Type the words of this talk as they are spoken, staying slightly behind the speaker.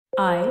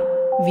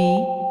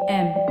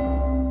IVM.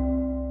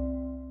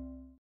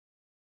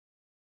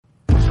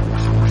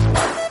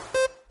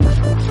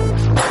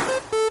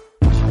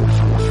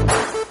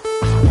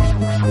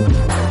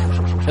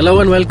 Hello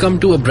and welcome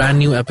to a brand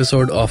new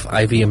episode of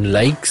IVM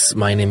Likes.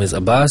 My name is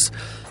Abbas.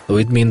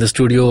 With me in the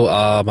studio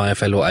are my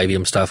fellow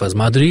IVM staffers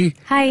Madhuri.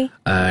 Hi.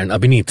 And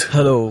Abhineet.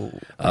 Hello.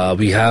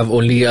 We have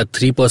only a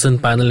 3-person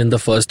panel in the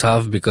first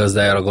half because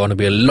there are going to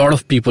be a lot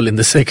of people in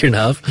the second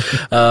half.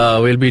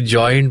 We'll be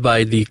joined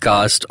by the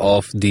cast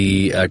of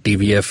the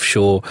TVF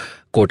show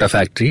Kota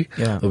Factory,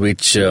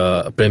 which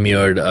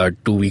premiered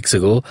 2 weeks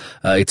ago.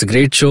 It's a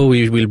great show.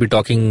 We will be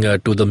talking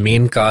to the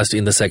main cast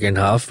in the second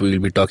half. We will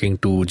be talking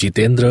to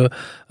Jitendra,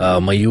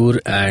 Mayur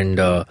and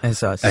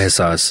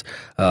Ehsas.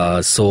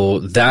 So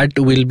that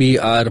will be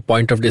our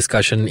point of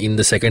discussion in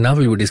the second half.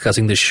 We will be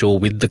discussing the show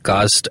with the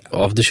cast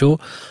of the show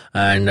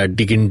and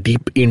digging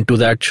deep into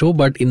that show.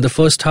 But in the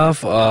first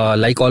half,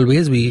 like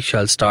always, we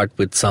shall start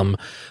with some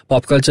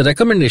pop culture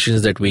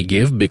recommendations that we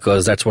give,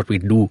 because that's what we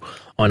do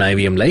on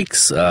IVM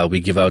Likes. We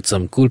give out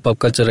some cool pop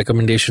culture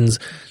recommendations.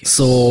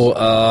 So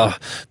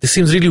this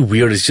seems really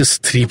weird. It's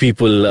just 3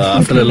 people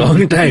after a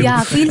long time.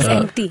 Yeah, feels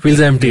empty. Feels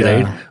empty,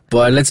 right?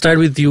 But let's start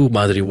with you,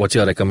 Madhuri. What's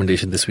your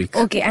recommendation this week?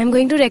 Okay, I'm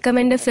going to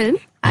recommend a film.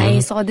 I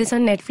saw this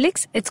on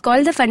Netflix. It's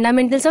called The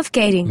Fundamentals of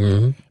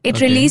Caring. It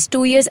released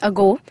 2 years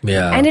ago.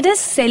 And it has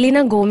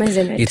Selena Gomez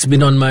in it. It's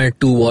been on my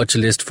to-watch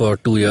list for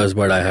 2 years,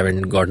 but I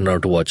haven't gotten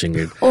around to watching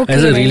it. Okay,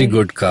 it's a really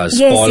good cast.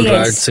 Yes, Paul yes.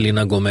 Rudd,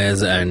 Selena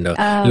Gomez, and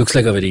looks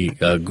like a very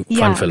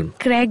fun film.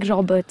 Craig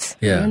Roberts.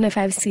 I don't know if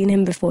I've seen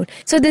him before.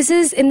 So this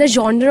is in the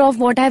genre of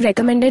what I've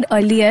recommended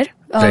earlier,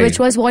 which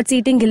was What's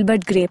Eating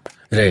Gilbert Grape.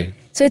 Right.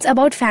 So it's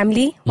about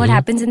family, what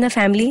happens in the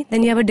family.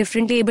 Then you have a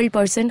differently abled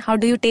person. How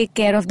do you take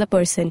care of the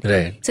person?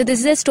 Right. So this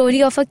is a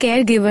story of a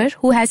caregiver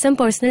who has some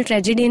personal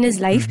tragedy in his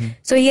life.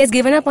 So he has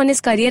given up on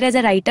his career as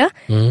a writer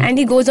and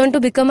he goes on to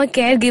become a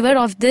caregiver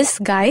of this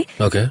guy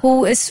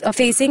who is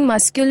facing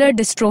muscular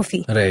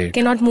dystrophy. Right.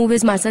 Cannot move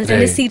his muscles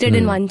and is seated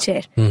in one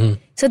chair.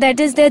 So that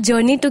is their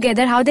journey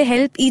together, how they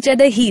help each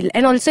other heal.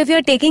 And also if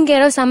you're taking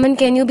care of someone,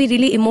 can you be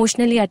really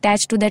emotionally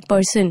attached to that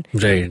person?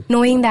 Right.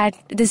 Knowing that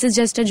this is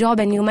just a job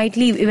and you might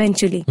leave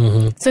eventually.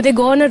 So they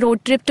go on a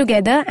road trip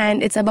together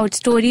and it's about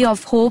story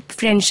of hope,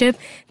 friendship.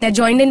 They're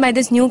joined in by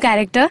this new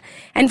character.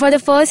 And for the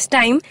first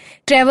time,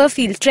 Trevor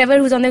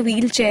who's on a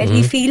wheelchair,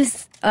 he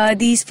feels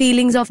these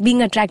feelings of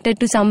being attracted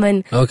to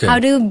someone. How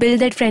do you build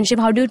that friendship?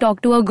 How do you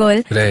talk to a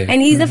girl? Right.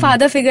 And he's the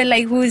father figure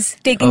who's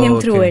taking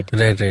him through it.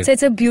 Right. So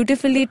it's a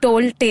beautifully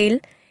told tale.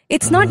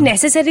 It's not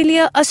necessarily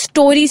a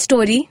story,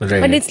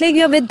 but it's like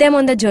you're with them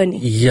on the journey.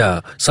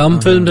 Yeah.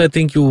 Some films, I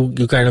think you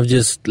kind of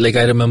just, like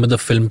I remember the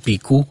film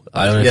Piku.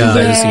 I don't know if you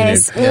guys have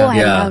seen it.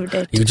 I loved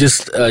it. You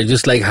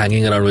just like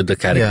hanging around with the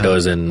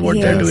characters and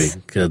what they're doing.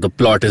 The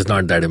plot is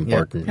not that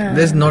important.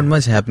 There's not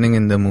much happening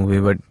in the movie,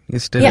 but you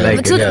still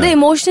like so it. the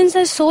emotions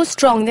are so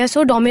strong, they're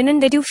so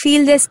dominant that you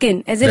feel their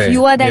skin as if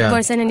you are that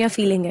person and you're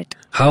feeling it.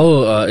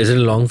 How, is it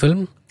a long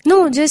film?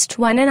 No, just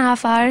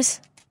 1.5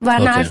 hours.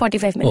 1 hour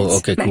 45 minutes. Oh,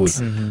 okay, max.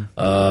 Cool.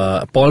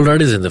 Paul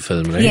Rudd is in the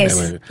film, right?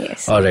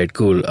 Yes. All right,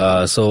 cool.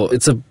 So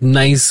it's a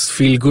nice,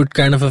 feel-good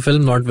kind of a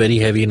film, not very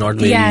heavy, not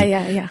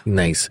very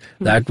nice.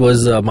 That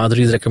was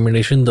Madhuri's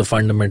recommendation, The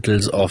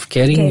Fundamentals of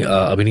Caring.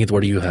 Abhineet,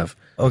 what do you have?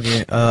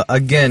 Okay,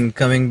 again,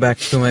 coming back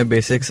to my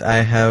basics,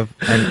 I have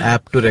an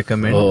app to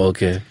recommend. Oh,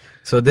 okay.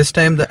 So this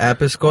time the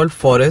app is called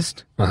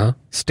Forest.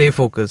 Stay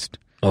Focused.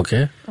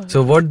 Okay.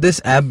 So what this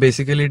app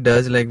basically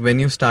does, like when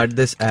you start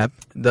this app,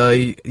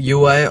 the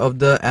UI of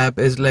the app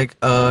is like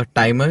a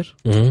timer,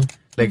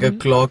 like a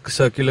clock,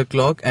 circular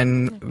clock,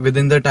 and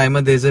within the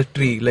timer there's a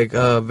tree, like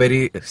a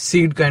very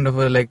seed kind of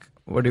a, like,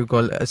 what do you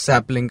call, a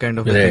sapling kind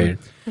of a thing.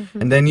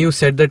 And then you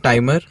set the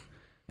timer,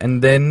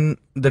 and then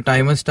the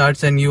timer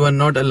starts and you are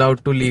not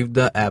allowed to leave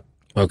the app.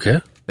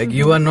 Okay. Like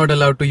you are not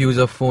allowed to use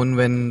a phone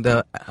when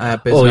the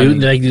app is running.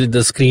 Like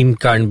the screen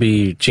can't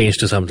be changed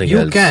to something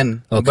else? You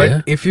can,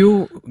 but if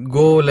you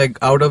go like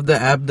out of the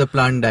app, the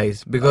plant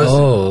dies because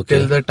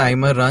till the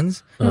timer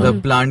runs, the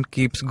plant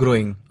keeps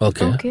growing.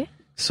 Okay.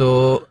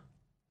 So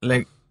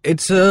like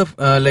it's a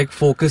like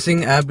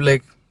focusing app,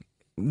 like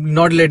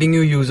not letting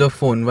you use a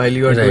phone while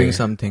you are doing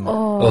something.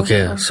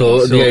 Okay.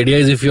 So the idea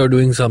is if you're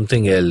doing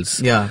something else,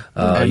 you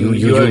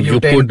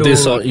put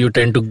this on, you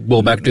tend to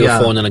go back to your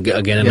phone and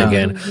again and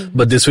again.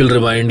 But this will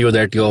remind you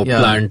that your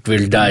plant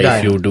will die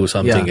if you do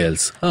something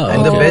else.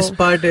 And the best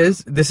part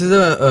is this is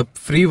a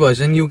free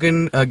version. You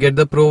can get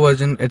the pro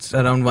version. It's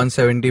around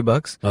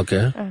 $170.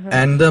 Okay.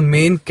 And the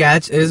main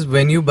catch is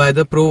when you buy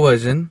the pro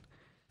version,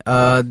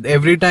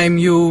 every time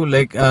you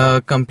like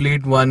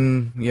complete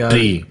one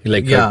tree,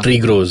 like a tree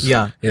grows.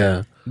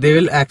 They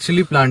will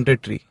actually plant a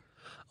tree.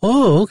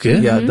 Oh,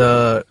 okay.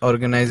 The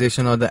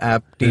organization or the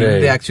app team,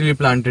 they actually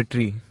plant a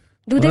tree.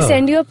 Do they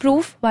send you a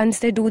proof once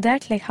they do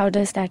that? Like how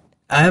does that?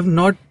 I have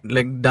not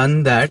like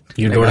done that.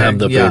 You don't have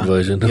the paid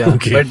version.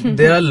 Okay. But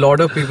there are a lot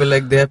of people,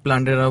 like they have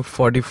planted around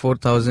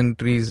 44,000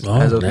 trees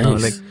as of now.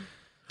 Like,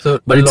 so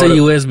but it's a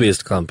US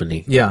based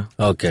company. Yeah.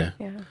 Okay.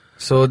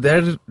 So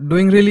they're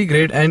doing really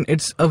great, and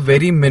it's a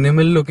very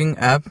minimal looking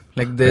app.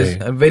 Like there's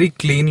a very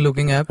clean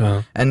looking app,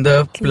 and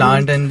the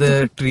plant and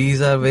the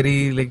trees are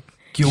very like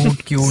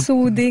cute.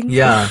 Soothing.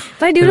 Yeah.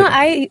 But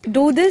I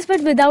do this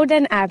but without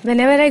an app.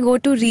 Whenever I go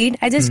to read,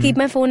 I just keep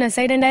my phone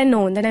aside and I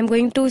know that I'm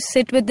going to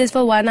sit with this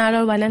for 1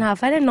 hour or 1.5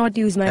 hours and not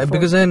use my phone.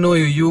 Because I know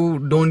you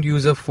don't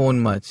use a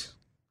phone much.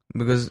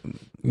 Because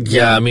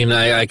I mean,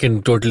 I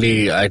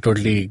totally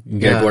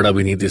get what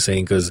Abhineet is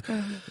saying, because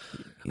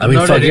I mean,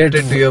 not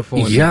addicted to your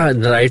phone. Yeah,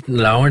 right.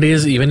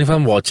 Nowadays, even if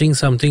I'm watching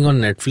something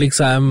on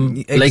Netflix,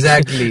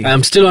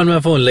 I'm still on my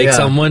phone. Like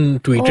someone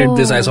tweeted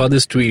this. I saw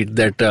this tweet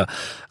that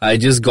I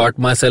just got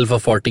myself a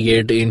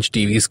 48-inch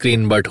TV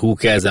screen, but who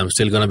cares? I'm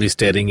still gonna be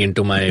staring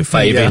into my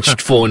 5-inch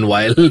phone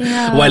while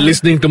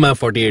listening to my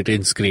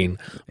 48-inch screen.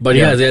 But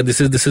this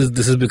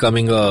is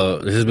becoming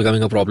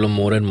a problem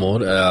more and more.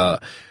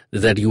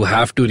 That you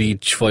have to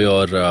reach for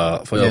your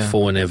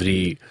phone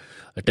every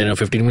 10 or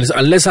 15 minutes,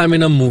 unless I'm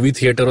in a movie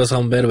theater or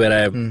somewhere where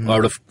I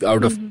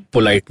out of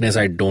politeness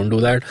I don't do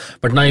that.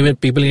 But now even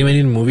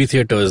in movie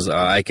theaters,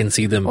 I can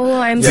see them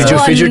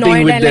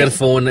fidgeting with their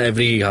phone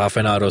every half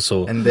an hour or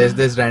so. And there's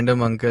this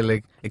random uncle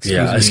like,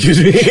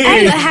 excuse me.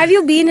 And have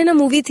you been in a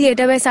movie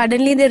theater where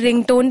suddenly the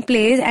ringtone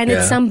plays and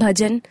it's some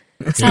bhajan?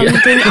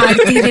 Something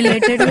aarti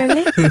related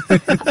maybe?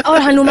 Or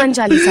Hanuman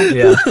Chalisa.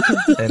 Yeah,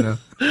 I know.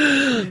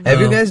 Have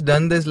you guys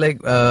done this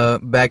like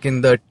back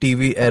in the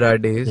TV era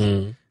days?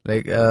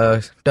 Like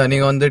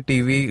turning on the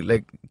TV,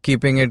 like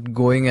keeping it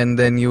going, and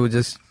then you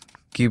just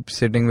keep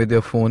sitting with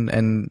your phone,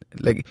 and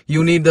like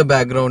you need the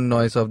background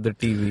noise of the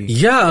TV.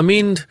 Yeah, I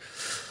mean,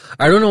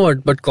 I don't know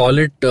what, but call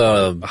it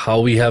how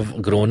we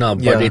have grown up.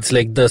 But it's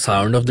like the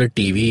sound of the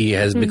TV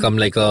has become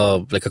like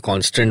a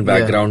constant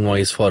background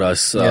noise for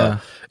us.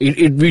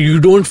 You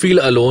don't feel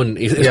alone,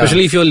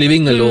 especially if you're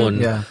living alone.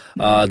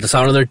 The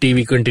sound of the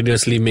TV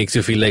continuously makes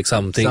you feel like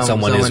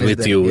someone is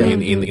with you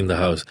in the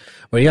house.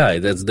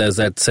 But there's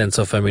that sense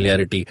of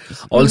familiarity.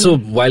 Also,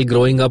 while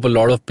growing up, a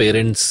lot of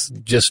parents,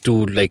 just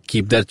to like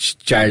keep their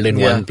child in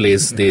one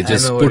place, they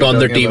just put on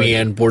the TV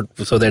and put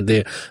so that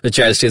the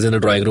child stays in the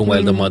drawing room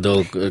while the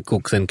mother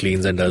cooks and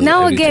cleans and does.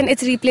 Now everything. again,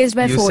 it's replaced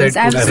by phones.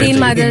 I've seen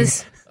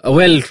mothers.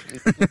 Well,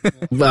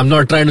 I'm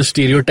not trying to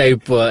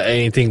stereotype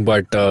anything,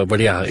 but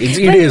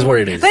it is what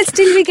it is. But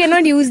still, we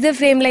cannot use the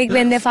frame like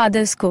when their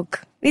fathers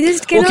cook. We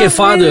just cannot. Okay,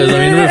 fathers. I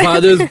mean, when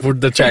fathers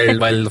put the child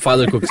while the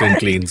father cooks and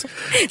cleans.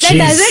 That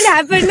doesn't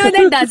happen. No,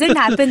 that doesn't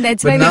happen.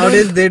 That's why. But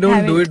nowadays they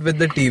don't do it with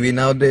the TV.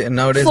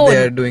 Nowadays phone.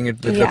 They are doing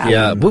it with the phone.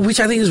 Yeah, which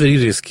I think is very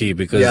risky,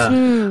 because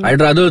I'd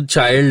rather a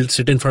child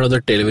sit in front of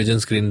the television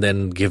screen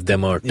than give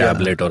them a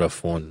tablet or a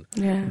phone.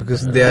 Yeah.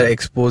 Because they are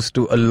exposed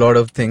to a lot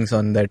of things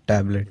on that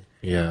tablet.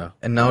 Yeah.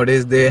 And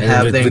nowadays they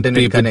have the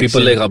internet connection.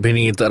 People like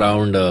Abhineet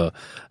around,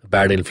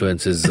 bad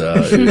influences,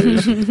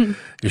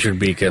 you should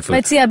be careful.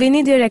 But see,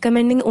 Abhineet, you're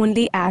recommending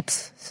only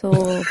apps.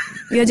 So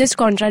you're just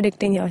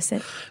contradicting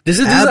yourself. This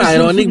is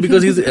ironic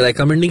because he's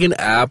recommending an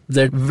app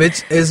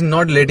which is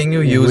not letting you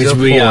use your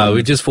phone. Yeah,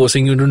 which is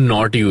forcing you to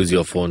not use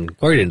your phone.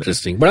 Quite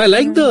interesting. But I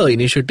like the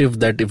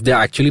initiative that if they're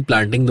actually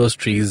planting those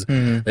trees,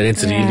 then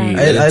it's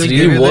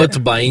really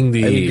worth buying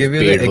the paid version. I'll give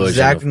you the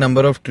exact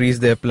number of trees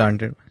they have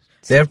planted.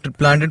 They have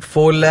planted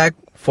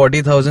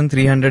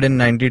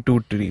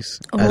 4,40,392 trees.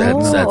 Oh,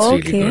 that's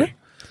really good.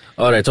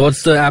 Alright, so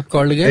what's the app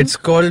called again? It's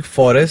called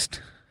Forest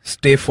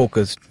Stay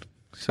Focused.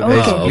 So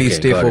please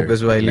stay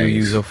focused while you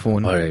use your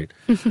phone. Alright.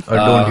 Or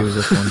don't use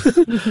your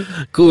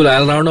phone. Cool,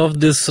 I'll round off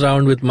this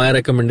round with my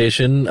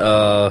recommendation.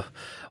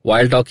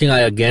 While talking, I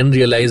again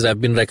realized I've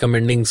been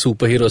recommending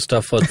superhero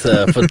stuff for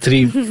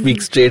 3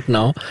 weeks straight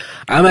now.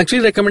 I'm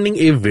actually recommending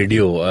a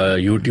video, a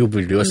YouTube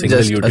video, a single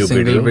YouTube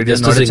video.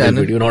 Just a single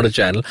video, not a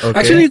channel. Okay.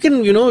 Actually, you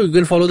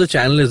can follow the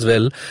channel as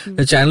well.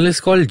 The channel is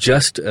called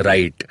Just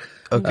Right.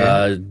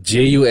 Okay.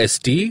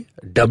 JUSTWRITE.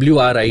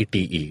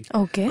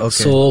 Okay.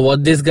 So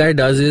what this guy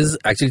does is,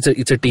 actually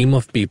it's a team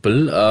of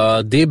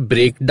people. They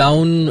break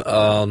down,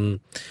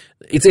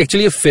 it's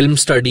actually a film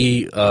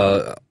study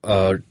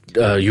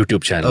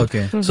YouTube channel.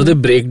 Okay. So they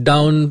break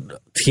down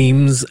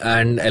themes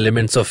and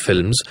elements of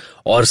films,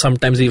 or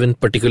sometimes even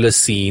particular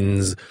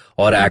scenes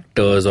or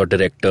actors or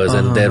directors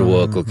and their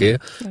work. Okay.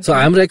 So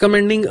I'm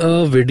recommending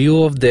a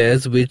video of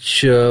theirs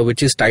which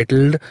is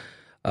titled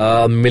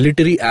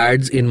military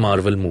ads in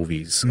Marvel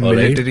movies.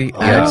 Military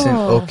ads in,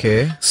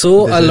 okay.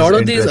 So a lot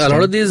of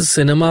these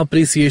cinema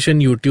appreciation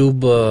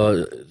YouTube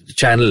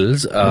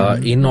channels,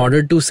 in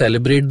order to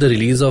celebrate the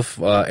release of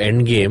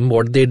Endgame,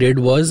 what they did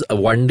was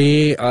one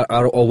day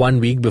or 1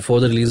 week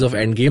before the release of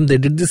Endgame, they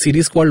did this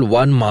series called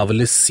One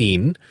Marvelous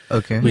Scene,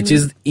 which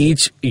is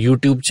each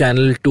YouTube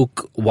channel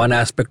took one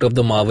aspect of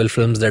the Marvel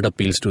films that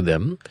appeals to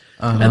them,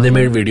 and they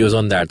made videos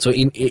on that. So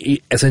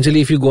essentially,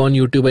 if you go on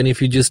YouTube and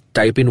if you just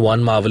type in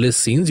One Marvelous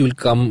Scenes, you'll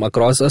come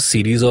across a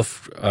series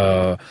of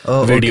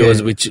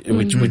videos which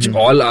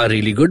all are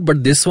really good,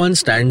 but this one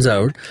stands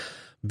out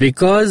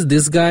because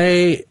this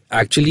guy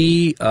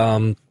actually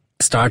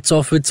starts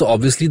off with, so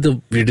obviously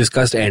we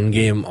discussed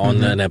Endgame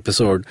on an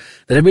episode.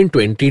 There have been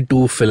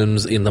 22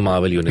 films in the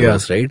Marvel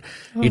universe, right?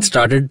 It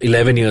started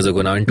 11 years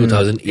ago now in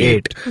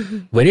 2008.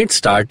 When it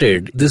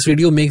started, this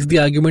video makes the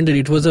argument that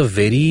it was a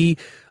very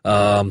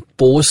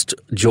post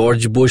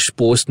George Bush,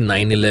 post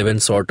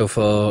 9/11 sort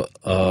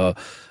of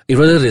it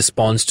was a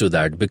response to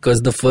that,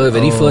 because the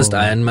very first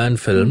Iron Man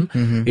film,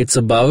 it's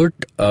about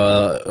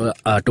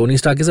Tony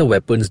Stark is a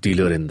weapons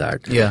dealer in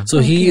that. Yeah. So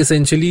he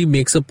essentially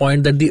makes a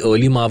point that the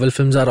early Marvel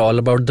films are all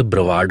about the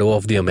bravado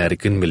of the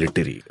American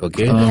military.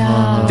 Okay.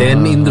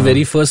 Then in the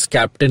very first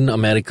Captain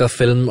America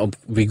film,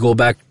 we go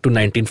back to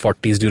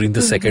 1940s during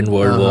the Second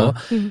World War,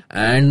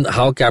 and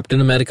how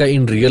Captain America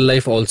in real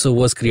life also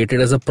was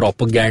created as a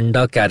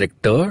propaganda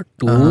character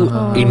to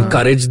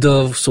encourage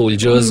the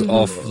soldiers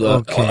of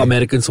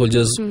American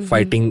soldiers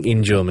fighting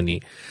in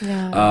Germany.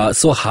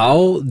 So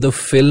how the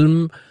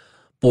film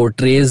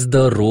portrays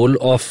the role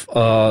of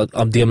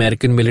the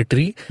American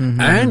military,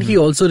 and he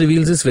also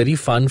reveals this very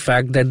fun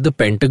fact that the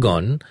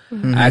Pentagon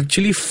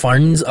actually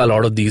funds a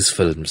lot of these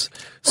films.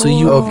 So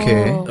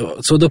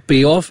so the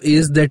payoff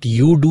is that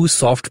you do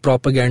soft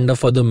propaganda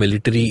for the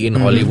military in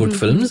Hollywood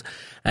films,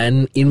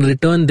 and in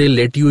return they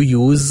let you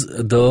use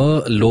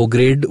the low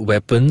grade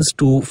weapons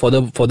for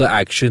the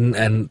action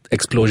and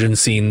explosion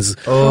scenes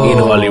in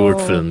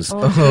Hollywood films.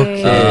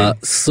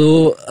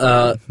 So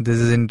this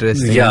is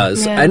interesting.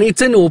 Yes, and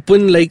it's an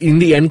open, like in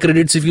the end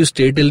credits, if you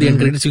stay till the end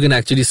credits, you can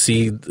actually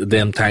see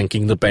them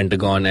thanking the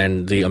Pentagon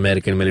and the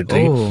American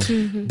military.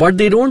 But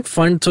they don't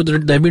fund, so there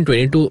have been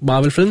 22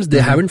 Marvel films, they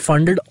haven't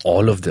funded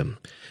all of them.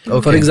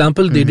 For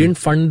example, they didn't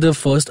fund the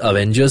first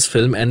Avengers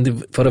film,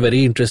 and for a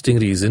very interesting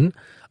reason.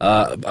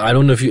 I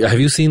don't know if have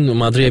you seen,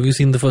 Madhuri, have you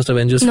seen the first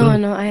Avengers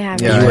film? No, I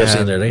haven't. You have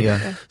seen that, right?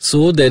 Yeah.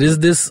 So there is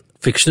this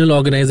fictional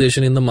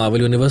organization in the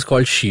Marvel universe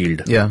called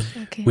SHIELD,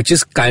 Okay. which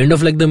is kind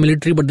of like the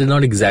military, but they're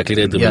not exactly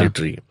like the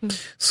military.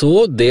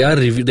 So they are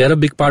a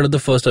big part of the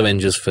first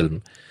Avengers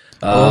film.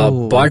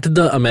 But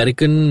the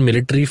American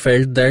military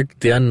felt that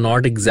they are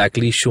not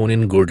exactly shown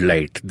in good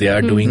light. They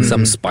are doing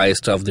some spy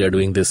stuff, they are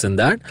doing this and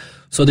that.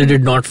 So they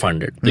did not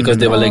fund it, because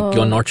they were like,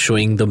 you're not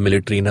showing the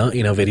military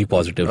in a very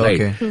positive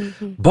light.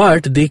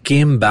 But they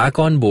came back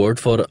on board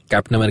for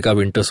Captain America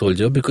Winter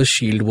Soldier because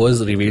SHIELD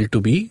was revealed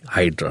to be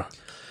Hydra.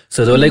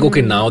 So they were like,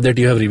 okay, now that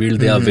you have revealed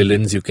they are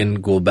villains, you can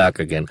go back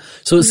again.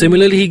 So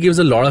similarly, he gives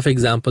a lot of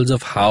examples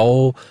of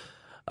how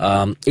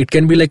it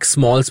can be like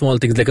small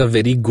things, like a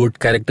very good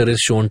character is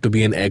shown to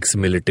be an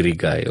ex-military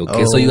guy.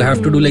 Okay, so you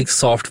have to do like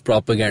soft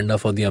propaganda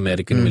for the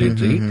American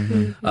military.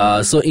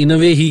 So in a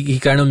way, he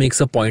kind of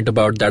makes a point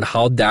about that,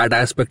 how that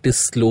aspect is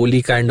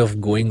slowly kind of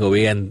going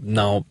away, and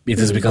now it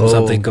has become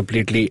something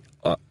completely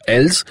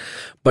else.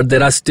 But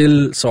there are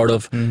still sort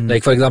of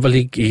like, for example,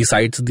 he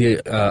cites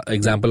the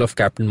example of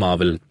Captain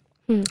Marvel.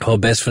 Her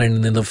best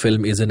friend in the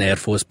film is an Air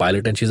Force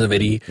pilot, and she's a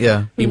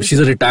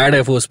retired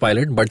Air Force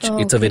pilot, but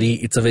it's a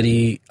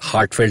very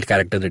heartfelt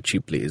character that she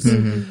plays.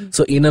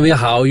 So in a way,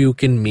 how you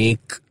can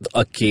make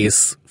a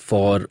case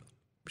for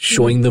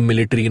showing the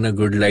military in a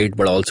good light,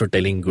 but also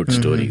telling good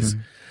stories.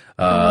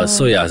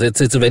 So yeah,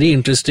 it's a very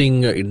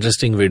interesting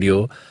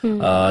video.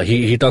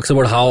 He talks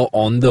about how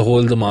on the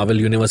whole the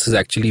Marvel universe is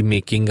actually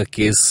making a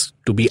case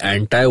to be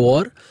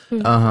anti-war,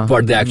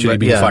 but they actually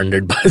being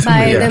funded by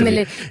the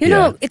military. You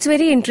know, it's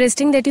very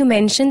interesting that you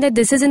mentioned that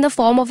this is in the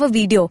form of a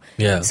video.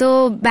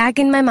 So back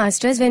in my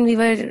master's, when we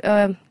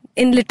were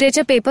in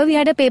literature paper, we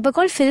had a paper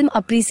called Film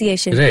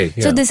Appreciation.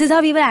 So this is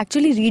how we were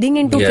actually reading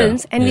into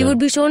films, and we would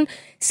be shown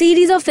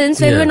series of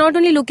films where we were not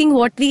only looking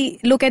what we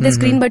look at the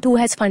screen, but who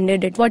has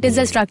funded it, what is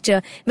the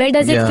structure, where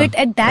does it fit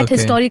at that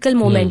historical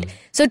moment.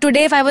 So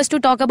today, if I was to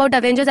talk about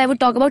Avengers, I would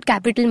talk about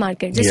capital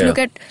market. Just look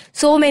at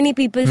so many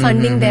people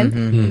funding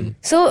them.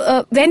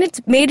 So when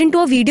it's made into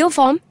a video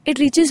form, it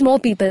reaches more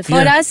people. For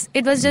us,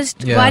 it was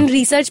just one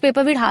research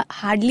paper with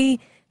hardly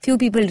few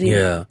people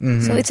read.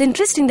 So it's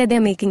interesting that they're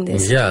making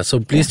this. So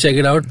please check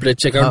it out.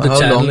 Check out the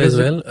channel as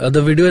well.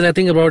 The video is, I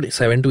think, about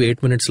 7 to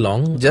 8 minutes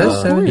long.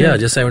 Just 7?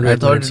 Just 7 to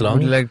 8 minutes long.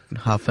 Like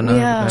half an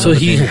hour. So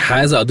he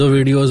has other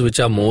videos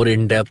which are more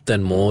in depth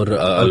and more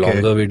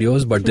longer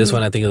videos, but this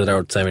one I think is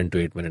around 7 to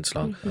 8 minutes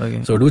long.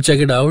 So do check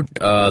it out.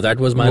 That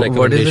was my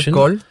recommendation.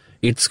 What is it called?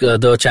 It's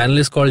the channel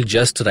is called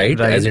Just Right,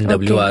 as in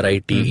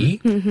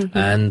WRITE,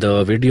 and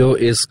the video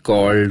is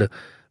called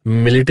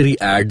Military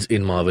Ads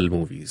in Marvel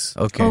Movies.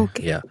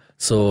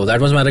 So that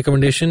was my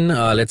recommendation.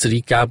 Let's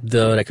recap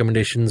the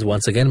recommendations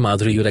once again.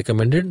 Madhuri, you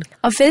recommended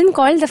a film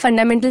called The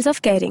Fundamentals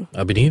of Caring.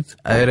 Abhineet?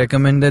 I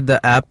recommended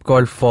the app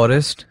called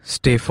Forest.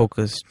 Stay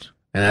focused.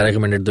 And I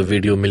recommended the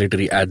video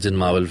Military Ads in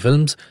Marvel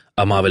Films.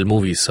 Marvel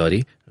Movies,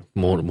 sorry.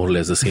 More or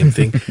less the same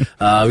thing.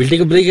 We'll take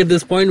a break at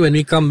this point. When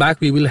we come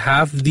back, we will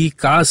have the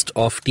cast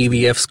of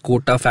TVF's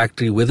Kota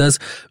Factory with us.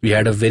 We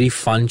had a very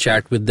fun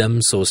chat with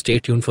them, so stay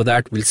tuned for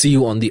that. We'll see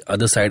you on the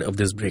other side of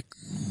this break.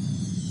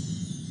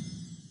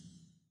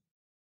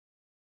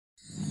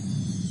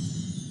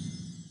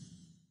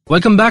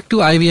 Welcome back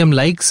to IVM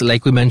Likes.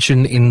 Like we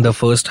mentioned in the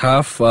first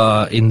half,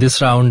 in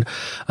this round,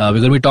 we're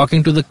going to be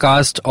talking to the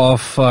cast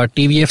of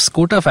TVF's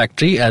Kota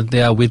Factory, and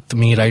they are with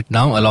me right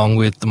now, along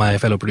with my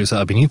fellow producer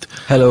Abhineet.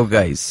 Hello,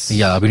 guys.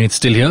 Yeah, Abhineet's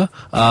still here.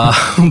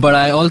 But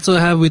I also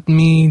have with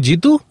me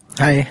Jitu.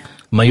 Hi.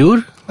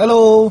 Mayur.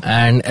 Hello.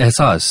 And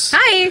Ehsaas.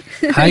 Hi.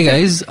 Hi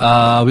guys.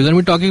 We're going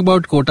to be talking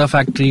about Kota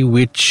Factory,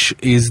 which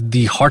is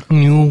the hot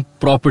new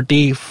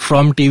property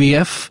from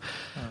TVF.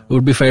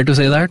 Would be fair to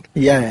say that?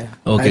 Yeah.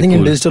 Okay, I think cool.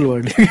 in digital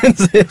world you can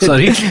say.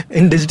 Sorry?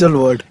 In digital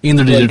world. In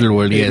the digital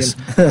world, yes.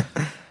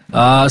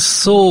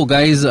 So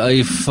guys,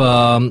 if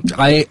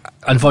I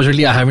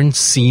haven't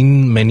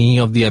seen many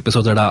of the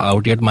episodes that are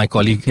out yet. My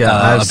colleague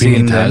I've seen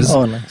Abhineet has.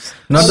 Oh, nice.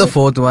 Not the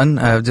fourth one.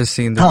 I have just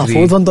seen the 3.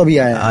 Fourth one to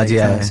abhi aaya. Aaj hi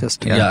aaya. It's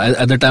just- Yeah,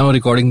 at the time of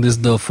recording this,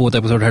 the 4th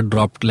episode had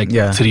dropped like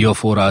 3 or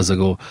 4 hours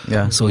ago.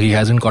 Yeah. So he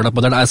hasn't caught up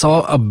with that. I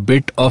saw a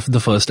bit of the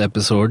first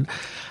episode.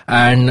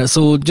 And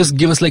so just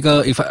give us like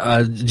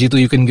Jitu,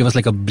 you can give us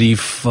like a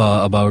brief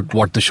about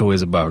what the show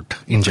is about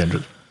in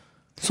general.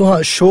 So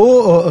हाँ show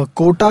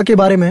Kota के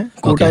बारे में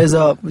Kota Okay.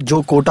 Is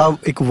जो कोटा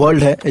एक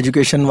world है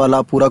education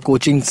वाला पूरा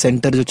coaching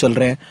centre जो चल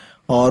रहे हैं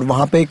और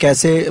वहाँ पे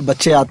कैसे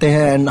बच्चे आते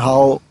हैं एंड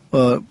हाउ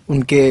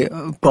उनके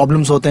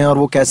प्रॉब्लम्स होते हैं और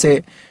वो कैसे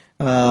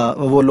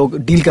वो लोग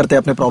डील करते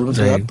हैं अपने प्रॉब्लम्स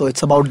के साथ तो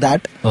it's about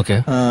that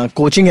Okay.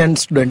 Coaching and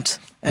students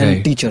and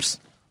Right. Teachers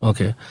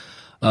Okay.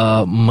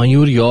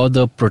 Mayur, you're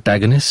the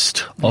protagonist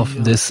of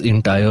this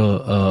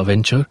entire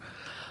venture.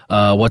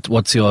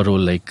 What's your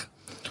role like?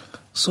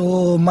 So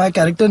my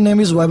character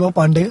name is Vaibhav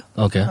Pandey,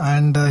 Okay.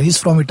 and he's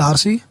from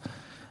Itarsi,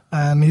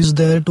 and he's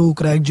there to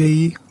crack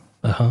JEE.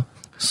 Uh-huh.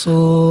 So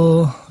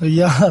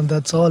yeah,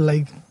 that's all.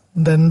 Like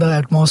then the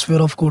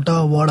atmosphere of Kota,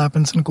 what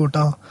happens in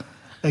Kota,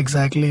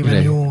 exactly when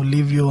Right. you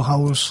leave your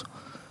house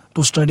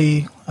to study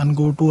and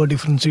go to a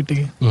different city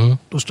Mhm.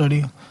 to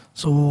study.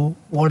 So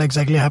what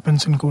exactly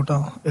happens in Kota?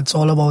 It's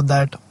all about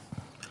that.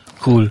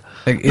 Cool.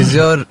 Like, is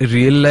your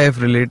real life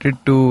related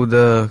to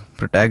the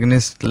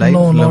protagonist's life?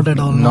 No, not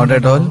at all. Not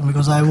at all?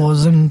 Because I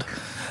wasn't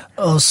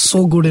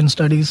so good in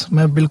studies.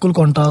 मैं बिल्कुल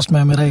contrast में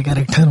है मेरा ये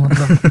character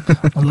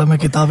मतलब मैं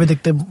किताबें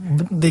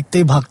देखते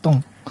ही भागता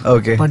हूँ.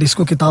 Okay. But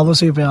इसको किताबों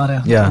से ही प्यार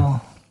है. Yeah. तो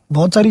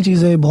बहुत सारी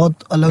चीजें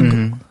बहुत अलग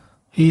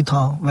ही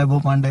था वैभव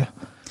पांडे.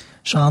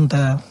 शांत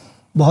है.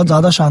 बहुत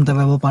ज्यादा शांत है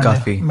वैभव काफी.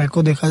 पांडे. मेरे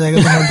को देखा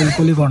जाएगा तो मैं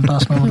बिल्कुल ही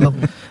कॉन्ट्रास्ट में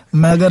मतलब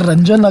मैं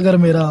अगर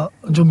मेरा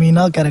जो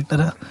मीना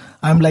कैरेक्टर है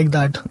I am like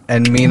that.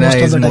 And Meena Most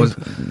of is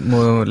the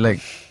more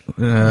like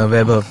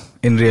Vaibhav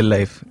in real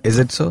life. Is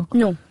it so?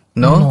 No.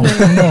 No?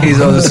 He's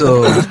also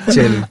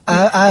chill.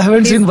 I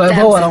haven't seen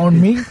Vaibhav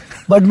around me,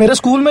 but मेरे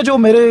school में जो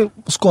मेरे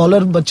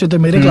scholar बच्चे थे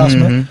मेरे class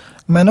में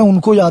मैंने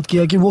उनको याद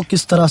किया कि वो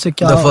किस तरह से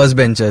क्या The first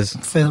benchers.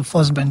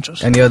 First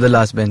benchers. And you're the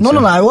last bencher.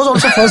 No, I was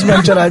also first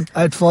bencher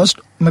at first.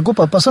 मेरे को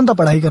पसंद था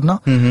पढ़ाई करना,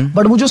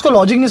 बट मुझे उसका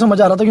लॉजिक नहीं समझ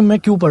आ रहा था कि मैं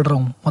क्यों पढ़ रहा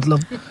हूँ. मतलब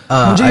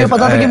मुझे ये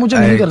पता था कि मुझे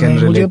नहीं करना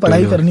है, मुझे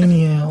पढ़ाई करनी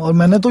नहीं है, और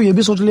मैंने तो ये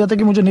भी सोच लिया था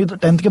कि मुझे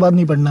 10th के बाद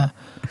नहीं पढ़ना है.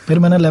 फिर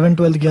मैंने 11th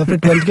 12th किया, फिर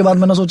 12th के बाद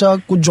मैंने सोचा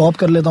कुछ जॉब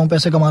कर लेता हूँ,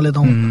 पैसे कमा लेता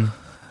हूँ.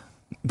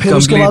 फिर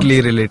उसके बाद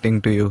Completely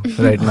relating to you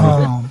right now.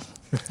 हाँ,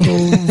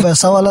 तो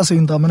वैसा वाला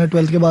सीन था. मैंने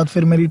 12th के बाद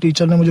फिर मेरी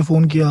टीचर ने मुझे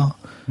फोन किया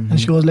एंड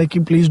शी वाज लाइक कि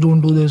प्लीज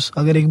डोंट डू दिस,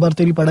 अगर एक बार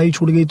तेरी पढ़ाई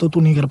छूट गई तो तू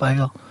नहीं कर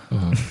पाएगा.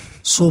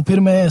 सो फिर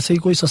मैं ऐसे ही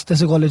कोई सस्ते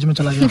से कॉलेज में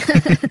चला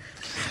गया.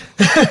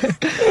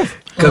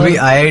 कभी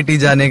IIT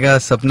जाने का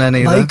सपना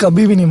नहीं भाई था?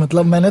 कभी भी नहीं.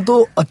 मतलब मैंने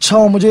तो अच्छा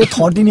हूँ, मुझे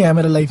थॉट ही नहीं आया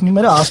मेरे लाइफ में.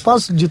 मेरे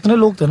आसपास जितने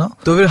लोग थे ना,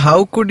 तो फिर how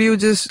could you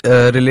just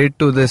relate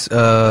to this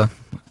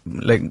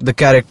like the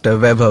character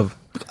Vaibhav?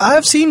 I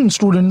have seen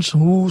students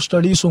who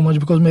study so much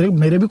because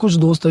मेरे भी कुछ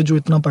दोस्त है जो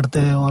इतना पढ़ते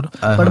हैं, और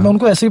बट मैं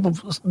उनको ऐसे ही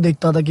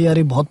देखता था कि यार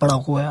ये बहुत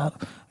पढ़ाकू है यार,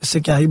 इससे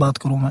क्या ही बात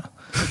करूं मैं.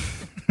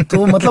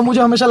 तो मतलब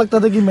मुझे हमेशा लगता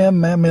था कि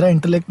मैं मेरा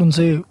इंटेलेक्ट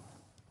उनसे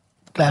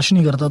क्लैश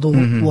नहीं करता, तो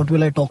what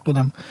will I talk to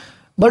them.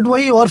 But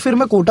वही, और फिर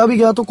मैं कोटा भी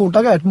गया तो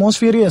कोटा का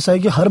एटमॉस्फेयर ही ऐसा है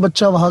कि हर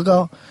बच्चा वहाँ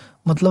का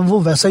मतलब वो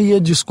वैसा ही है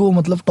जिसको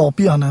मतलब टॉप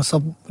ही आना है.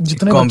 सब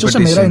जितने बच्चों से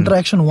मेरा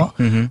इंटरेक्शन हुआ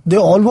दे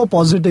ऑल वो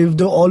पॉजिटिव,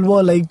 दे ऑल वो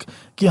लाइक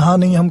कि हाँ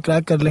नहीं हम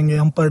क्रैक कर लेंगे,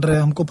 हम पढ़ रहे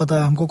हैं, हमको पता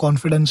है, हमको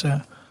कॉन्फिडेंस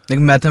है.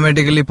 Like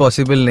mathematically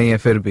possible नहीं है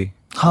फिर भी.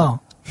 हाँ,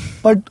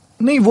 बट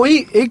नहीं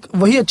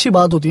वही अच्छी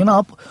बात होती है ना,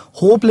 आप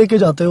होप लेके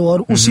जाते हो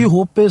और उसी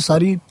होप पे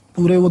सारी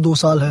पूरे वो 2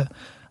 साल है.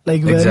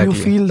 Like where you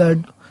feel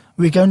that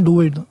we can do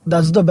it.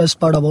 That's the best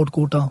part about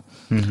Kota.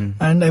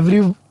 And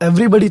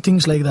everybody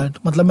thinks like that.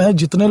 मतलब मैं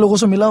जितने लोगों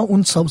से मिला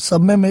उन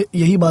सब में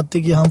यही बात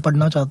थी कि हम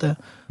पढ़ना चाहते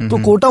हैं. तो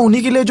कोटा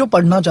उन्हीं के लिए जो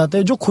पढ़ना चाहते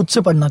हैं, जो खुद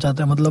से पढ़ना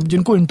चाहते हैं, मतलब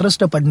जिनको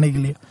इंटरेस्ट है पढ़ने के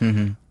लिए.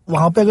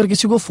 वहां पे अगर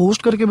किसी को फोर्स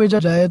करके भेजा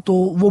जाए तो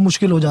वो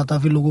मुश्किल हो जाता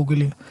है फिर लोगों के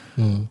लिए.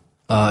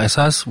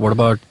 Ehsaas, what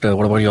about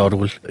your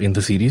role in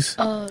the series?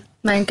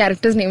 My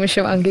character's name is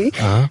Shivangi,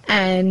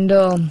 and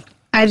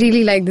I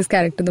really liked this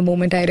character the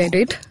moment I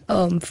read it,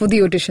 for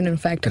the audition in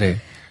fact.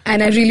 Right.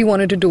 And I really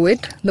wanted to do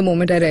it the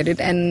moment I read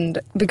it, and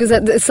because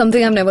it's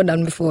something I've never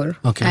done before.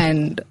 Okay.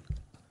 And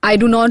I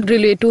do not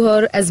relate to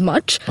her as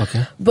much.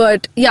 Okay.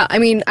 But yeah, I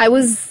mean, I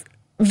was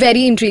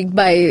very intrigued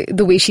by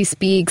the way she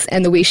speaks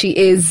and the way she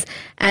is,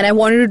 and I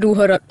wanted to do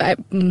her. I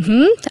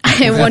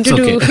wanted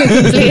to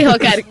play her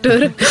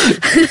character.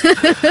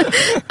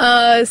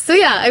 So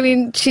yeah, I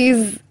mean,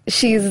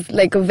 she's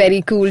like a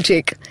very cool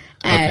chick,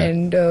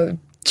 and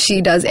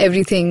she does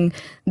everything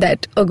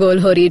that a girl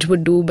her age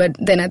would do, but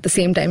then at the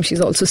same time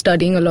she's also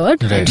studying a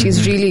lot, and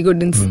she's really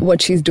good in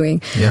what she's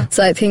doing.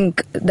 So I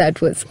think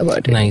that was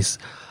about it. Nice.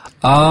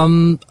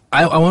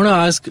 I want to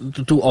ask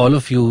to all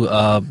of you,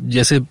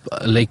 जैसे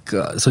like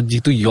so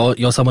Jeetu,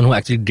 you're someone who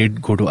actually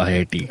did go to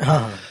IIT.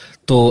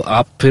 तो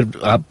आप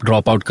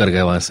drop out कर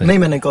गए वहां से? नहीं,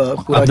 मैंने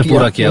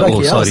पूरा किया।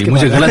 ओह सॉरी,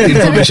 मुझे गलत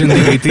इन्फॉर्मेशन दी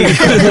गई थी।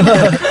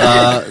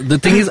 The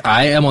thing is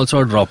I am also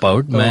a drop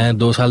out. मैं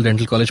 2 साल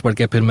डेंटल कॉलेज पढ़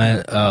के फिर मैं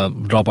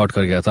ड्रॉप आउट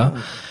कर गया था।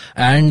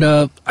 And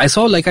I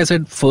saw, like I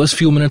said, first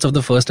few minutes of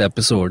the first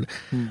episode,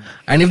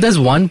 and if there's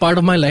one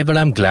part of my life that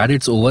I'm glad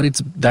it's over,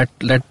 it's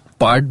that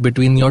part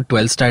between your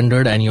 12th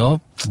standard and your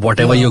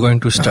whatever you're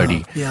going to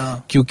study.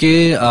 क्योंकि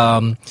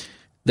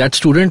that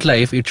student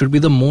life, it should be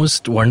the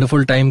most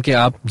wonderful time कि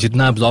आप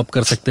जितना absorb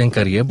कर सकते हैं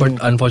करिए, but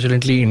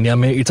unfortunately India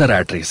में it's a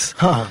rat race.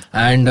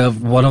 And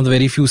one of the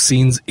very few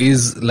scenes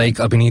is,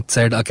 like Abhineet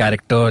said, a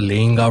character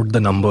laying out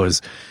the numbers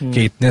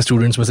कि इतने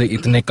students में से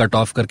इतने cut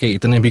off करके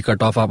इतने भी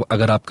cut off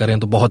अगर आप करें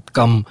तो बहुत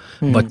कम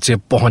बच्चे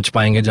पहुंच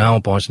पाएंगे जहां वो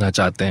पहुंचना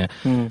चाहते हैं.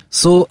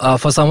 So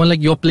for someone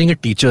like you're playing a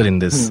teacher in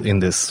this,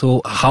 so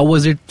how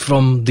was it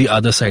from the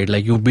other side?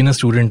 Like you've been a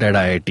student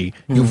at IIT,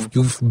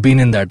 you've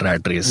been in that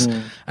rat race,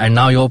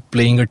 and now you're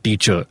playing a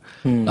teacher.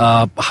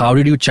 How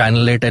did you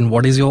channel it, and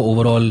what is your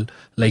overall,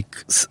 like,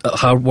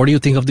 what do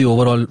you think of the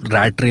overall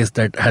rat race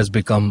that has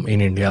become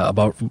in India?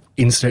 About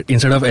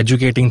instead of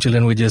educating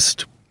children, we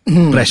just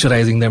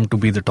pressurizing them to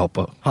be the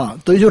topper.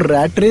 हाँ, तो ये जो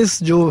rat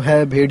race जो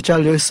है,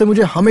 भेड़चाल जो, इससे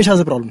मुझे हमेशा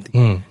से प्रॉब्लम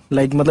थी.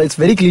 लाइक मतलब इट्स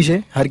वेरी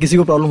क्लीशे, हर किसी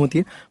को प्रॉब्लम होती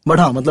है, बट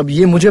हाँ मतलब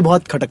ये मुझे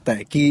बहुत खटकता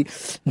है कि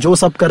जो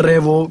सब कर रहे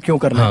हैं वो क्यों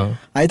कर रहे हैं.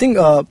 आई थिंक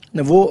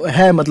वो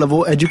है, मतलब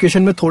वो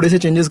एजुकेशन में थोड़े से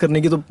चेंजेस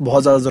करने की तो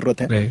बहुत ज्यादा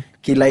जरूरत है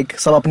कि लाइक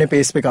सब अपने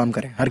पेस पे काम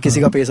करें. हर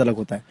किसी का पेस अलग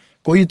होता है.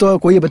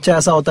 कोई बच्चा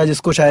ऐसा होता है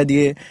जिसको शायद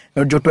ये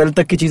जो 12th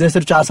तक की चीजें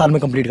सिर्फ 4 साल में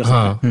कंप्लीट कर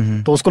सकता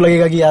है, तो उसको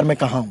लगेगा कि यार मैं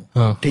कहाँ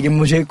हूँ, ठीक है,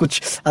 मुझे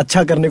कुछ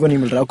अच्छा करने को नहीं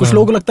मिल रहा. कुछ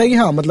लोगों को लगता है कि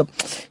हाँ मतलब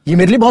ये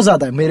मेरे लिए बहुत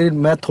ज्यादा है,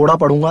 मैं थोड़ा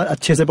पढ़ूंगा,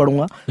 अच्छे से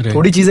पढ़ूंगा,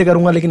 थोड़ी चीजें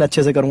करूंगा लेकिन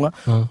अच्छे से करूंगा.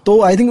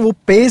 तो आई थिंक वो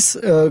पेस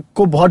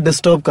को बहुत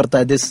डिस्टर्ब करता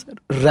है दिस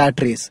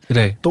रैट रेस.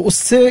 तो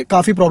उससे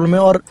काफी प्रॉब्लम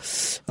है. और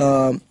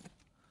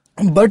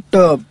बट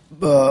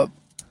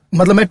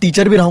मतलब मैं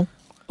टीचर भी रहा हूँ.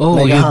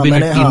 मैं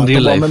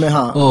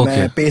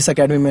पेस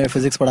एकेडमी में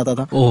फिजिक्स पढ़ाता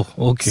था.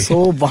 सो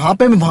वहां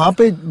पे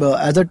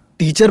एज अ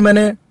टीचर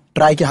मैंने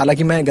ट्राई किया.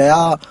 हालांकि मैं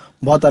गया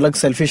बहुत अलग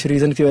सेल्फिश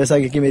रीजन की वजह से,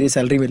 क्योंकि मेरी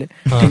सैलरी मिले,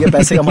 ठीक है,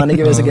 पैसे कमाने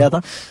की वजह से गया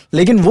था.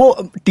 लेकिन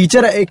वो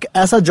टीचर एक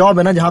ऐसा जॉब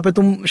है ना जहाँ पे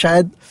तुम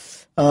शायद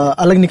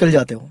अलग निकल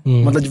जाते हो.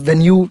 मतलब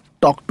व्हेन यू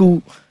टॉक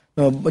टू,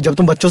 जब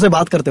तुम बच्चों से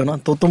बात करते हो ना,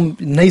 तो तुम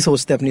नहीं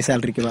सोचते अपनी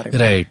सैलरी के बारे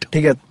में,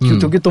 ठीक है,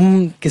 क्योंकि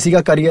तुम किसी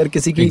का करियर,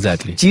 किसी की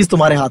चीज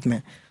तुम्हारे हाथ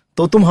में,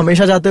 तो तुम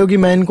हमेशा चाहते हो कि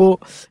मैं इनको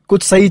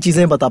कुछ सही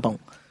चीजें बता पाऊं.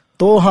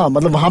 तो हाँ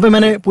मतलब वहां पे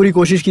मैंने पूरी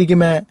कोशिश की कि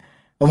मैं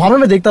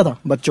देखता था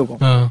बच्चों को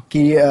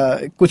कि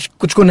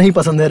कुछ को नहीं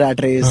पसंद है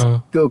रैट रेस,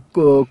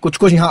 कुछ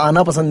को यहाँ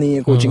आना पसंद नहीं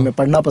है, कोचिंग में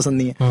पढ़ना पसंद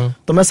नहीं है,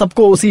 तो मैं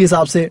सबको उसी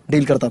हिसाब से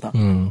डील करता था.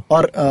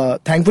 और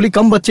थैंकफुली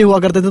कम बच्चे हुआ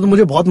करते थे, तो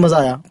मुझे बहुत मजा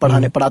आया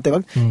पढ़ाते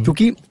वक्त,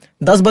 क्योंकि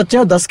 10 बच्चे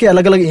और 10 के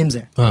अलग अलग एम्स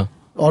हैं.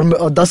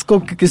 और 10 को,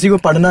 किसी को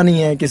पढ़ना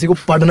नहीं है, किसी को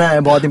पढ़ना है,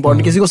 बहुत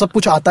इंपॉर्टेंट, किसी को सब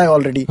कुछ आता है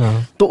ऑलरेडी,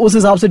 तो उस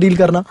हिसाब से डील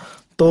करना.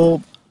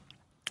 तो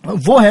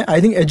वो है,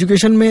 आई थिंक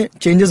एजुकेशन में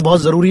चेंजेस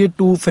बहुत जरूरी है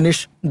to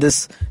finish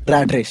this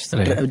rat race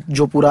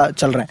जो पूरा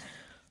चल रहा है.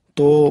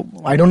 तो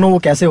आई डोंट नो वो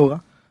कैसे होगा,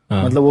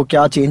 मतलब वो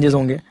क्या चेंजेस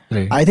होंगे.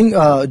 आई थिंक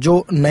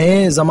जो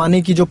नए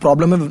जमाने की जो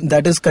प्रॉब्लम है,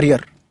 दैट इज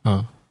करियर.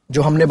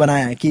 जो हमने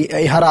बनाया है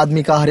कि हर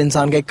आदमी का, हर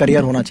इंसान का एक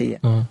करियर होना चाहिए.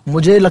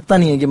 मुझे लगता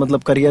नहीं है कि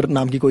मतलब करियर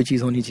नाम की कोई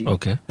चीज होनी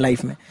चाहिए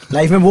लाइफ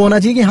में वो होना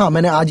चाहिए कि हाँ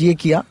मैंने आज ये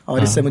किया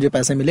और इससे मुझे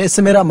पैसे मिले,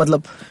 इससे मेरा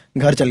मतलब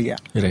घर चल गया.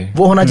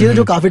 वो होना चाहिए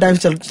जो काफी टाइम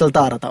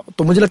चलता आ रहा था.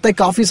 तो मुझे लगता है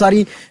काफी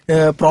सारी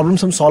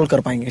प्रॉब्लम्स हम सॉल्व कर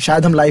पाएंगे,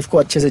 शायद हम लाइफ को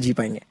अच्छे से जी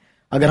पाएंगे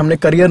अगर हमने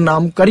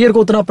करियर को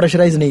उतना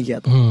प्रेशराइज नहीं किया.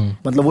 तो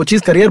मतलब वो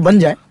चीज करियर बन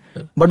जाए,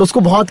 बट उसको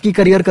बहुत की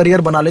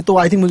करियर बना ले, तो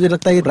आई थिंक मुझे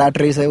लगता है रैट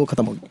रेस है वो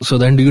खत्म होगी. So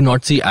then do you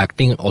not C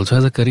acting also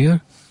as a career?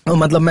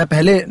 मतलब मैं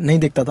पहले नहीं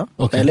देखता था.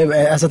 पहले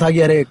ऐसा था कि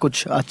अरे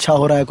कुछ अच्छा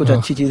हो रहा है, कुछ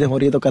अच्छी चीजें हो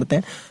रही है तो करते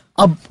हैं.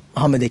 अब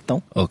हाँ मैं देखता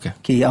हूँ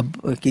कि अब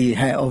कि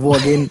है वो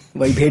अगेन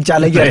वही भेड़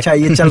चाल है कि अच्छा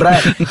ये चल रहा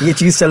है, ये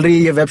चीज चल रही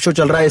है, ये वेब शो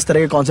चल रहा है, इस तरह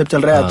के कॉन्सेप्ट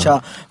चल रहा है,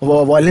 अच्छा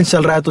वो वायलेंस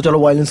चल रहा है तो चलो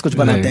वायलेंस कुछ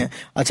बनाते हैं,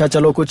 अच्छा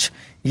चलो कुछ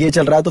ये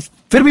चल रहा है. तो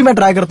फिर भी मैं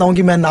ट्राई करता हूँ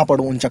कि मैं ना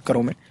पढ़ूं उन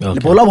चक्करों में.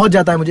 बोला बहुत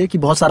जाता है मुझे कि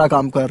बहुत सारा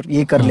काम कर,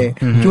 ये कर ले,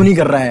 क्यों नहीं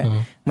कर रहा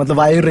है, मतलब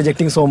why are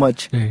rejecting so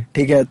much,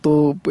 ठीक है,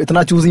 तो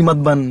इतना चूजी मत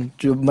बन,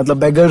 मतलब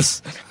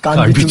बेगर्स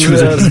कांट बी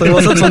चूजर्स, तो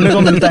वो सब सुनने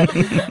को मिलता है.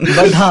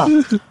 बट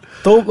हाँ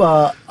तो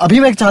अभी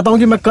मैं चाहता हूँ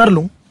कि मैं कर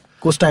लूं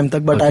कुछ टाइम तक,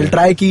 बट आई विल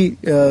ट्राई कि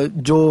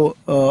जो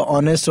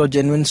ऑनेस्ट और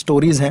जेन्युइन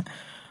स्टोरीज हैं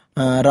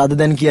रादर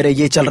देन कि अरे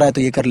ये चल रहा है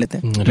तो ये कर लेते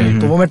हैं।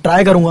 तो वो मैं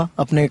ट्राई करूंगा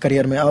अपने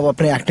करियर में, अब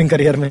अपने एक्टिंग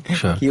करियर में,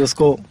 कि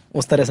उसको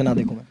उस तरह से ना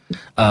देखूं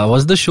मैं।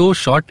 Was the show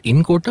shot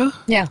in Kota?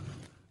 Yeah.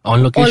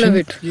 On location? All of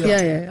it.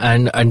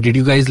 Yeah. And did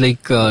you guys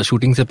like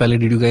shooting se pehle,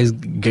 did you guys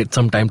get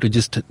some time to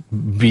just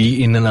be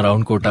in and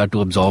around Kota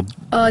to absorb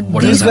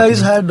what These is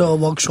guys had a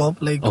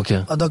workshop like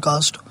Okay. other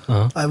cast.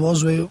 Uh-huh. I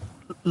was way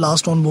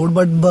last on board,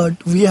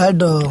 but we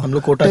had हम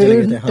लोग कोटा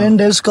चले गए थे, 10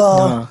 days का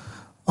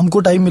हमको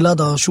time मिला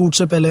था shoot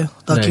से पहले,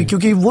 ताकि Right.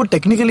 क्योंकि वो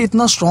टेक्निकली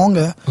इतना स्ट्रांग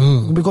है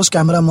बिकॉज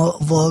कैमरा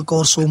वर्क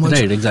और सो मच,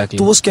 Right, exactly.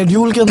 तो वो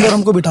स्केड्यूल के अंदर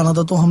हमको बिठाना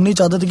था, तो हम नहीं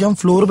चाहते थे कि हम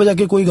फ्लोर पे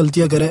जाके कोई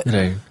गलतियां करें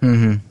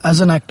Right.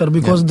 As an actor,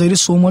 because there is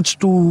so much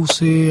to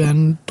से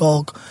एंड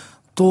टॉक।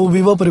 तो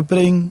वी वर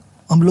प्रिपेयरिंग,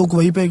 हम लोग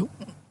वहीं पे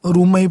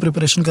रूम में ही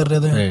प्रिपरेशन कर रहे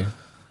थे, Right.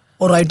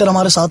 और राइटर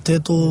हमारे साथ थे,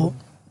 तो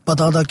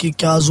पता था कि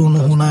क्या जोन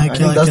होना है,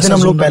 क्या 10 दिन कैसा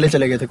हम लोग zone पहले है।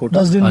 चले गए थे कोटा।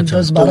 10 दिन अच्छा।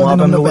 10-12 तो वहाँ दिन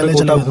पे हम हमने लोगों ने पहले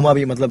कोटा चले गए। घुमा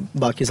भी, मतलब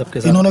बाकी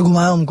सबके साथ। इन्होंने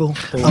घुमाया हमको,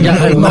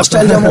 Yeah.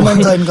 नॉस्टैल्जिया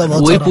मोमेंट था इनका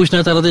बहुत वही सारा।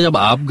 पूछना चाह रहा था, जब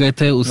आप गए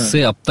थे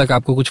उससे अब तक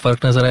आपको कुछ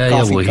फर्क नजर आया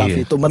या वही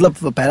है? तो मतलब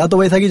पहला तो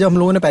वही था कि जब हम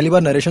लोगों ने पहली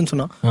बार नरेशन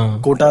सुना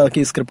हाँ। कोटा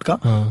की स्क्रिप्ट का,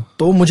 हाँ।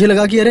 तो मुझे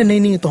लगा कि अरे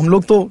नहीं, तो हम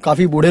लोग तो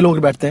काफी बूढ़े लोग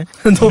बैठते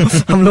हैं तो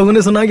हम लोगों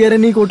ने सुना कि अरे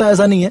नहीं, कोटा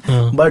ऐसा नहीं है।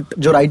 हाँ। बट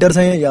जो राइटर्स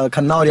हैं, या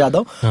खन्ना और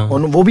यादव, हाँ।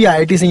 वो भी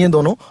IIT से ही हैं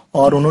दोनों,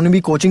 और उन्होंने भी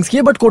कोचिंग्स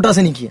किए बट कोटा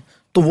से नहीं किए,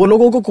 तो वो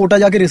लोगों को कोटा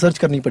जाके रिसर्च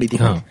करनी पड़ी थी।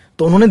 हाँ।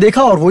 तो उन्होंने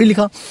देखा और वही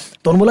लिखा,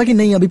 तो उन्होंने बोला कि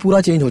नहीं, अभी पूरा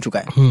चेंज हो चुका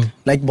है।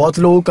 लाइक बहुत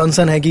लोगों को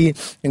कंसर्न है कि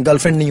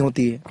गर्लफ्रेंड नहीं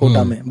होती है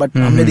कोटा में, बट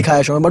हमने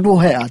दिखाया शो में, बट वो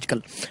है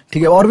आजकल,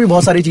 ठीक है। और भी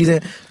बहुत सारी चीजें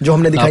जो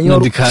हमने दिखाई आपने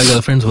और दिखाया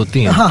गर्लफ्रेंड्स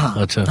होती हैं? हाँ,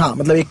 अच्छा। हाँ,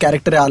 मतलब एक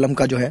कैरेक्टर है आलम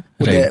का जो है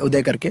Right.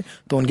 उदय करके,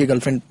 तो उनकी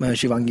गर्लफ्रेंड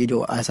शिवांगी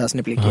जो एहसास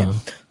ने प्ले किया,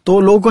 तो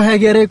लोगों को है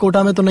कि अरे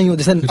कोटा में तो नहीं हो,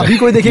 जैसे अभी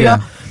कोई देखेगा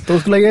तो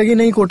उसको लगेगा कि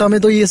नहीं, कोटा में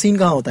तो ये सीन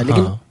कहाँ होता है,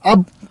 लेकिन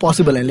अब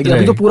पॉसिबल है। लेकिन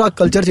अभी तो Right. पूरा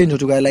कल्चर चेंज हो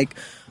चुका है। लाइक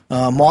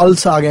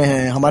मॉल्स आ गए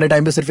हैं, हमारे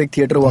टाइम पे सिर्फ एक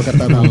थिएटर हुआ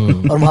करता था,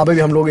 और वहां पे भी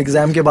हम लोग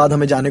एग्जाम के बाद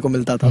हमें जाने को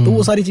मिलता था, तो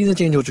वो सारी चीजें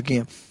चेंज हो चुकी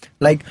हैं।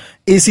 लाइक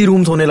AC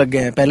रूम्स होने लग गए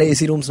हैं, पहले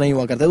AC रूम्स नहीं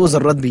हुआ करते, वो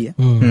जरूरत भी है।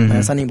 मैं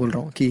ऐसा नहीं बोल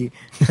रहा हूँ कि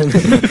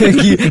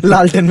कि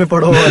लालटेन में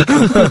पढ़ो और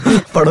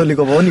पढ़ो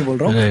लिखो, वो नहीं बोल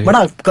रहा हूँ, Right. बट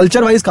हाँ,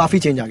 कल्चर वाइज काफी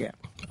चेंज आ गया।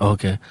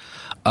 Okay.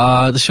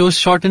 The show is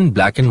shot in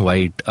black and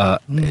white.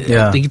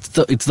 Yeah. I think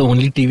it's the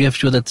only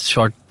TVF show that's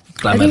shot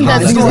I think primarily.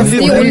 that's I think the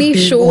it's only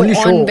show only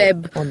show on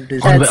web. on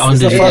digital. That's on the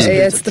digital. first,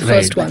 it's the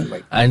first Right.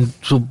 one. And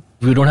so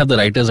we don't have the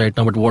writers right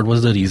now, but what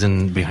was the reason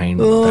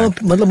behind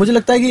that? मतलब मुझे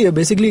लगता है कि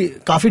basically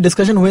काफी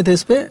discussion हुए थे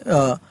इस पे।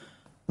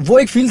 वो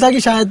एक फील था कि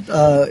शायद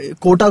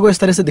कोटा को इस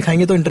तरह से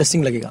दिखाएंगे तो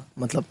इंटरेस्टिंग लगेगा,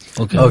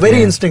 मतलब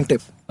वेरी इंस्टिंक्टिव,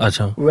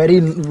 अच्छा, वेरी,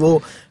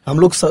 वो हम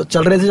लोग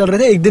चल रहे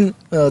थे एक दिन,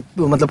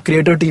 मतलब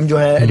क्रिएटर टीम जो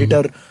है,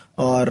 एडिटर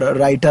और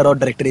राइटर और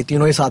डायरेक्टर, ये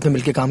तीनों ही साथ में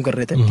मिलके काम कर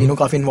रहे थे, तीनों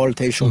काफी इन्वॉल्व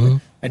थे इस शो में,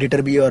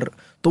 एडिटर भी, और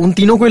तो उन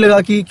तीनों को ही लगा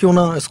कि क्यों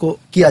ना इसको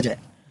किया जाए।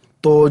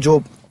 तो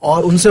जो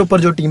और उनसे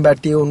ऊपर जो टीम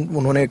बैठती है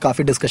उन्होंने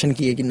काफी डिस्कशन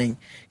की है कि नहीं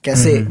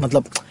कैसे,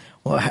 मतलब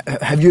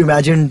हैव यू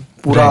इमेजिन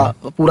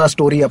पूरा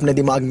स्टोरी अपने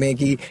दिमाग में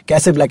कि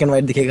कैसे ब्लैक एंड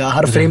व्हाइट दिखेगा,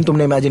 हर फ्रेम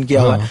तुमने इमेजिन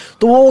किया हुआ है।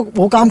 तो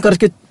वो काम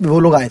करके वो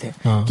लोग आए थे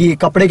कि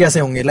कपड़े कैसे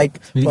होंगे, लाइक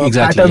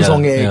पैटर्न्स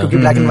होंगे, क्योंकि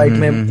ब्लैक एंड व्हाइट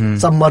में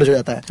सब मर्ज हो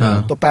जाता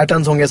है, तो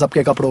पैटर्न्स होंगे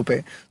सबके कपड़ों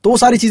पे, तो वो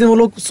सारी चीजें वो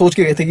लोग सोच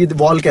के गए थे कि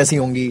वॉल कैसी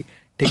होंगी,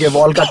 ठीक है,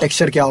 वॉल का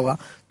टेक्सचर क्या होगा,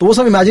 तो वो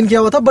सब इमेजिन किया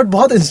हुआ था, बट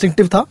बहुत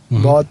इंस्टिंक्टिव था,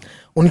 बहुत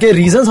उनके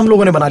रीजंस हम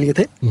लोगों ने बना लिए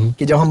थे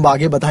कि जब हम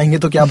आगे बताएंगे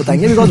तो क्या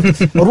बताएंगे,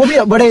 बिकॉज और वो भी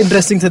बड़े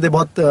इंटरेस्टिंग थे,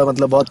 बहुत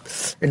मतलब बहुत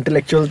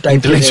इंटेलेक्चुअल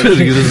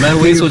रीजंस। मैं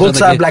वही सोच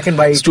रहा था ब्लैक एंड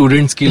व्हाइट,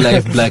 स्टूडेंट्स की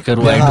लाइफ ब्लैक और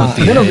व्हाइट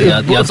होती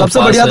है, सबसे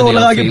बढ़िया तो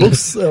लगा कि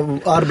books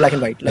are black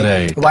and white,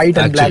 like white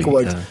and black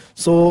words,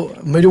 सो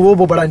मुझे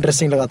वो बड़ा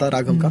इंटरेस्टिंग लगा था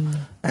राघव का।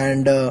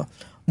 एंड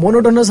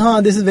मोनोटोनस,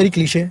 हाँ, this is very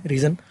cliche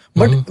reason,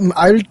 but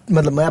I will,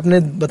 मतलब मैं अपने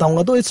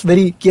बताऊंगा तो इट्स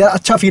वेरी क्या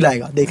अच्छा फील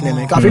आएगा देखने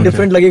में, काफी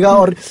डिफरेंट लगेगा,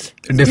 और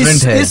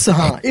डिफरेंट है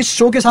इस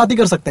शो के साथ ही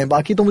कर सकते हैं,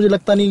 बाकी तो मुझे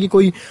लगता नहीं कि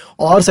कोई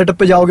और सेटअप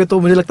पे जाओगे तो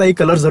मुझे लगता है ये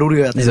कलर जरूरी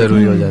हो जाते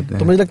हैं,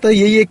 तो मुझे लगता है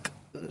यही एक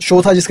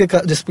शो था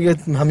जिसपे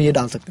हम ये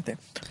डाल सकते थे,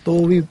 तो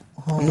भी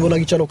हमने बोला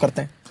कि चलो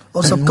करते हैं,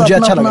 और सबका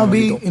अपना अपना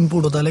भी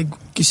इनपुट होता है, लाइक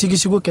किसी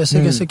को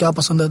कैसे क्या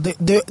पसंद है,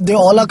 they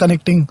all are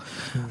connecting,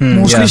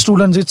 mostly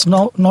students, it's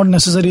not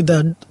necessary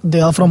that they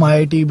are from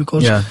IIT,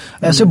 because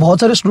ऐसे बहुत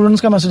सारे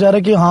स्टूडेंट्स का मैसेज आ रहा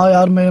है कि हाँ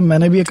यार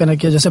मैंने भी ये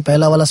कनेक्ट किया, जैसे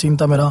पहला वाला सीन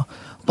था मेरा,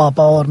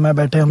 पापा और मैं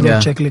बैठे हम लोग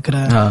चेक लिख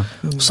रहे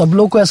हैं, सब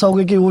लोग को ऐसा हो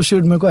गया कि वो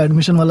शिट मेरे को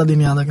एडमिशन वाला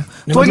दिन याद आ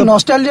गया, तो एक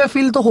नॉस्टैल्जिया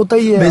फील तो होता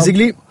ही है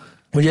बेसिकली।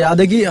 मुझे याद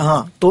है कि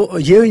हाँ, तो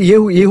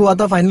ये हुआ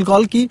था फाइनल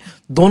कॉल कि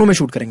दोनों में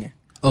शूट करेंगे,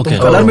 तुम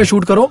कलर में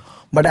शूट करो,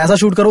 बट ऐसा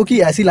शूट करो कि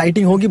ऐसी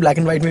लाइटिंग हो कि ब्लैक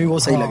एंड व्हाइट में भी वो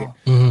सही लगे,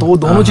 तो वो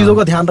दोनों चीजों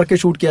का ध्यान रख के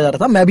शूट किया जा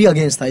रहा था। मैं भी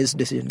अगेंस्ट था इस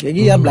डिसीजन के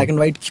कि यार ब्लैक एंड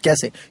व्हाइट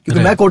कैसे,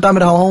 क्योंकि मैं कोटा में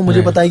रहा हूँ,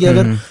 मुझे पता है कि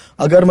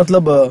अगर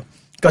मतलब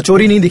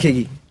कचौरी नहीं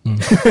दिखेगी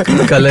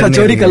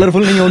कचौरी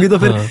कलरफुल नहीं होगी, तो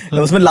फिर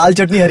उसमें लाल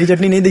चटनी हरी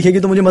चटनी नहीं दिखेगी,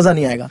 तो मुझे मजा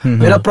नहीं आएगा।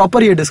 मेरा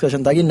प्रॉपर ये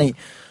डिस्कशन था कि नहीं,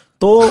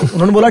 तो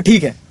उन्होंने बोला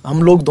ठीक है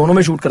हम लोग दोनों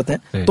में शूट करते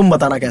हैं, तुम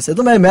बताना कैसे,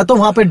 तो मैं तो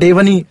वहां पे डे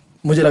वन ही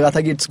मुझे लगा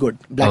था कि it's good,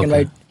 black and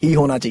white ही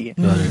होना चाहिए,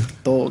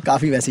 तो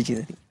काफी वैसी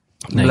चीजें थी।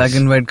 ब्लैक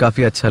एंड व्हाइट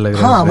काफी अच्छा लग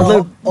रहा है हाँ इसमें।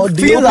 मतलब और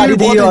फील आ रही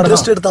थी और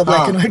इंटरेस्टेड था ब्लैक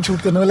हाँ, एंड व्हाइट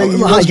शूट करने में, like,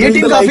 he हाँ was ये doing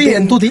टीम the काफी lighting.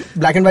 एंथू थी,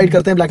 ब्लैक एंड व्हाइट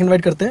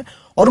करते हैं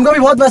और उनका भी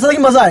बहुत वैसा था कि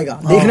मजा आएगा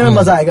देखने में,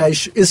 मजा आएगा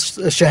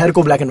इस शहर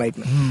को ब्लैक एंड व्हाइट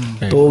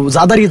में। तो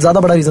ज्यादा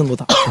बड़ा रीजन वो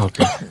था।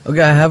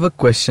 Okay, I have a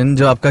question.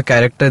 जो आपका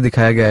कैरेक्टर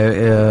दिखाया गया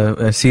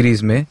है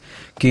सीरीज में,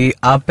 कि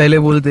आप पहले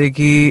बोलते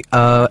कि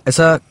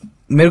ऐसा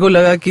मेरे को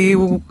लगा कि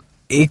वो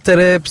एक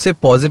तरह से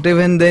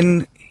positive and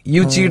then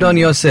you cheat on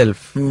yourself.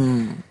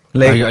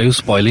 Like, are you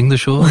spoiling the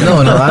show? no,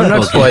 I'm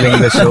not spoiling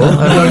the show.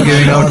 I'm not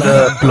giving out the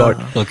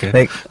plot. Okay.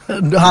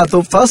 Like, हाँ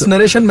तो फर्स्ट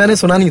नरेशन मैंने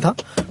सुना नहीं था,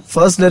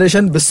 फर्स्ट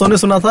नरेशन बिस्सो ने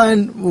सुना था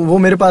and वो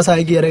मेरे पास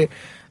आए कि अरे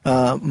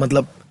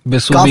मतलब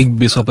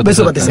बिस्वपति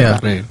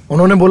सर,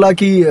 उन्होंने बोला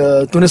कि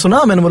तूने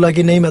सुना? मैंने बोला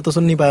कि नहीं मैं तो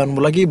सुन नहीं पाया। उन्होंने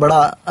बोला कि बड़ा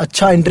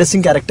अच्छा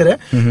इंटरेस्टिंग कैरेक्टर है,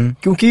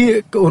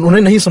 क्योंकि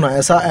उन्होंने नहीं सुना,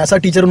 ऐसा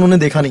टीचर उन्होंने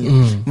देखा नहीं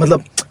है।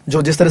 मतलब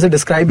जो जिस तरह से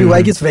डिस्क्राइब भी हुआ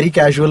है कि it's very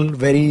casual,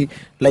 very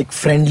like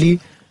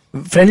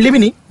friendly भी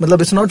नहीं,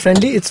 मतलब it's not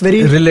friendly, it's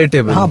very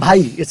relatable. हाँ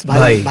भाई, इट्स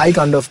भाई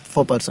काइंड ऑफ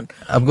फॉर पर्सन।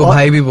 आपको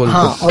भाई भी बोलते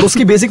हाँ, और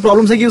उसकी बेसिक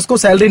प्रॉब्लम है कि उसको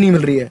सैलरी नहीं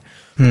मिल रही है,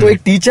 तो एक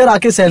टीचर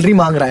आके सैलरी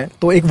मांग रहा है,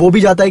 तो एक वो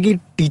भी जाता है कि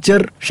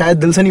टीचर शायद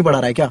दिल से नहीं पढ़ा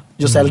रहा है क्या,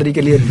 जो सैलरी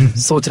के लिए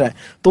सोच रहा है।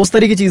 तो उस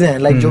तरह की चीजें हैं,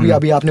 लाइक जो भी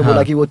अभी आपने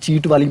बोला कि वो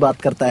चीट वाली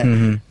बात करता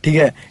है, ठीक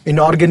है,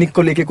 इनऑर्गेनिक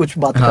को लेके कुछ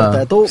बात करता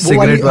है, तो वो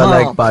सिगरेट वाला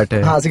एक पार्ट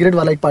है। हाँ, सिगरेट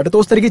वाला एक पार्ट है। तो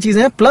उस तरह की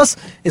चीजें हैं, प्लस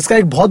इसका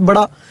एक बहुत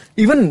बड़ा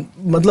इवन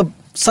मतलब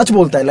सच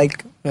बोलता है,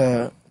 लाइक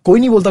कोई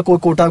नहीं बोलता कोई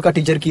कोटा का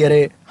टीचर की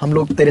अरे हम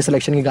लोग तेरे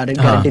सिलेक्शन की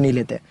गारंटी नहीं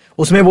लेते,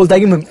 उसमें बोलता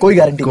है कि कोई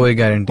गारंटी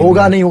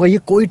होगा नहीं होगा, ये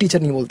कोई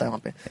टीचर नहीं बोलता है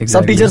वहाँ पे।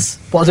 सब टीचर्स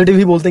पॉजिटिव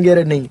ही बोलते हैं कि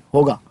अरे नहीं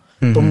होगा,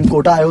 तुम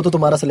कोटा आए हो तो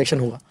तुम्हारा सिलेक्शन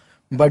होगा,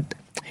 but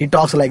he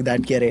talks like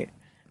that कि अरे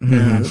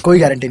कोई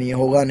गारंटी नहीं है,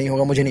 होगा नहीं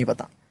होगा मुझे नहीं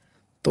पता।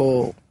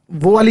 तो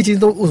वो वाली चीज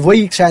तो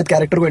वही शायद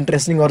कैरेक्टर को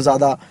इंटरेस्टिंग और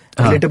ज्यादा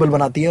रिलेटेबल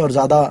बनाती है और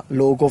ज्यादा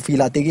लोगों को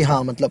फील आती है कि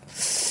हाँ मतलब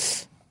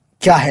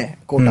क्या है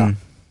कोटा।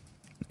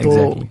 तो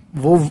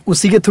वो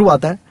उसी के थ्रू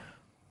आता है,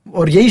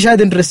 और यही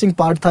शायद इंटरेस्टिंग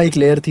पार्ट था, एक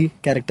लेयर थी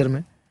कैरेक्टर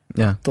में।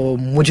 तो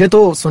मुझे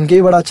तो सुन के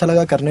ही बड़ा अच्छा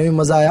लगा, करने में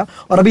मजा आया,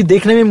 और अभी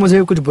देखने में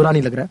मुझे कुछ बुरा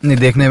नहीं लग रहा है। नहीं,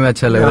 देखने में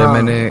अच्छा लग रहा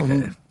है,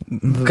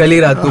 मैंने कल ही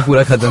रात को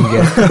पूरा खत्म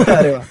किया।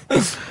 अरे वाह,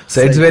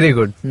 सो इट्स वेरी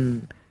गुड।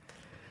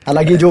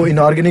 हालांकि जो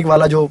इनऑर्गेनिक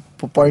वाला जो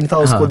पॉइंट था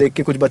उसको देख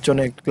के कुछ बच्चों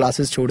ने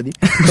क्लासेस छोड़ दी,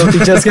 तो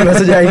टीचर्स के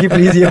मैसेज आए कि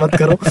प्लीज ये मत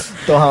करो।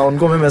 तो हाँ,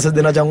 उनको मैं मैसेज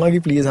देना चाहूंगा कि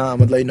प्लीज हाँ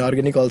मतलब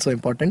इनऑर्गेनिक ऑल्सो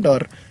इम्पोर्टेंट,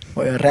 और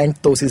रैंक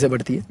तो उसी से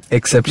बढ़ती है।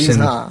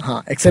 एक्सेप्शन,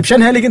 हाँ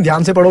एक्सेप्शन है, लेकिन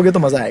ध्यान से पढ़ोगे तो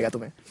मजा आएगा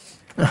तुम्हें।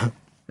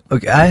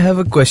 Okay, I have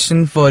a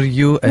question for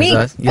you,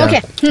 Azaz. Yeah.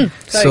 Okay.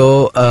 So,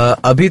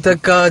 अभी तक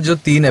का जो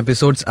 3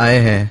 episodes आए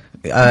हैं,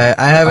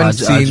 I haven't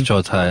seen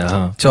चौथा है,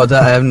 हाँ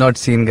चौथा I have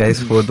not seen,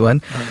 guys, fourth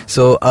one.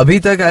 So, अभी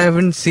तक I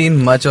haven't seen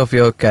much of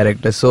your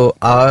character. So,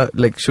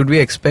 like, should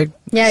we expect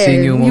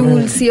seeing you more? You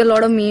will see a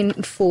lot of me in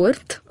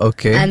 4th.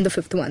 Okay. And the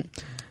 5th one.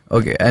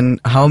 Okay, and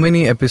how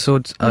many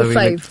episodes are we?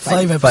 5.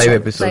 5 episodes. 5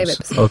 episodes. 5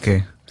 episodes.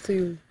 Okay. So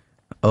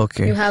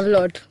Okay. you have a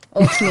lot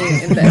of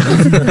me in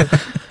there.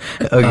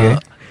 Okay.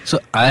 So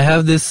I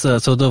have this.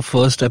 So the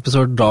first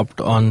episode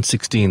dropped on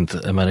 16th.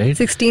 Am I right?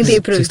 16th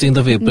April. 16th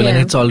of April, and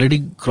it's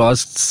already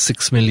crossed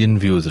 6 million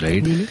views,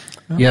 right? Really?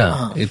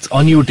 Yeah, it's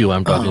on YouTube.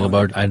 I'm talking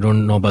about. I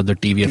don't know about the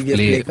TVF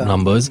Play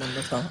numbers.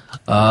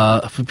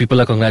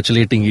 People are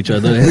congratulating each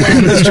other in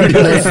the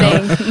studio right now.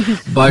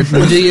 But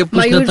मुझे ये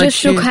पूछना था Mayur just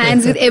shook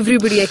hands with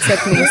everybody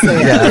except me. So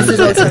yeah, this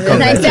is also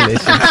nice.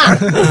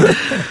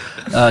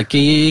 कि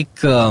ये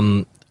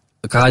एक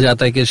कहा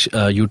जाता है कि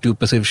YouTube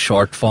पे सिर्फ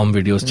शॉर्ट फॉर्म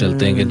वीडियोस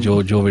चलते हैं, कि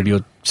जो वीडियो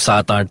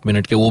 7-8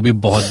 मिनट के वो भी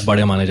बहुत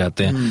बड़े माने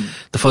जाते हैं।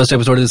 The first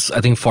episode is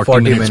I think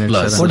 40 minutes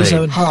plus.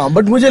 47। हाँ,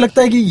 बट मुझे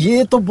लगता है कि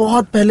ये तो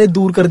बहुत पहले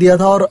दूर कर दिया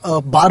था, और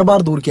बार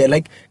बार दूर किया,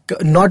 लाइक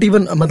नॉट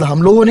इवन, मतलब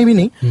हम लोगों ने भी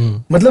नहीं,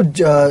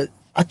 मतलब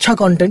अच्छा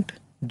कंटेंट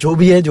जो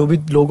भी है, जो भी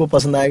लोगों को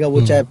पसंद आएगा,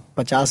 वो चाहे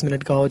 50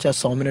 मिनट का हो चाहे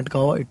 100 मिनट का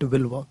हो, इट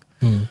विल वर्क।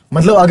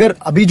 मतलब अगर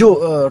अभी जो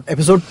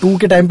एपिसोड 2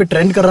 के टाइम पे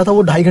ट्रेंड कर रहा था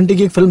वो 2.5 घंटे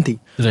की एक फिल्म थी,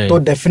 तो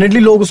डेफिनेटली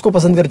लोग उसको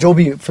पसंद कर, जो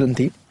भी फिल्म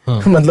थी,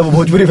 मतलब वो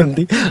भोजपुरी फिल्म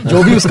थी,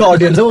 जो भी उसका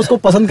ऑडियंस है उसको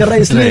पसंद कर रहा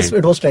है, इसलिए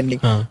इट वाज ट्रेंडिंग।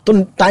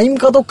 तो टाइम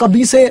का तो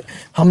कभी से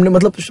हमने,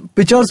 मतलब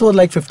Pitchers was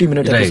like 50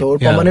 minute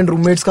episode, Permanent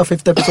Roommates का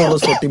 5th एपिसोड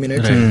वाज 40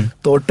 मिनट्स,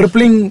 तो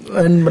Tripling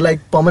and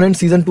like Permanent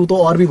season 2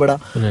 तो और भी बड़ा।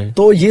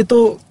 तो ये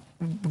तो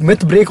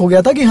मिथ ब्रेक हो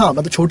गया था कि हाँ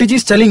मतलब छोटी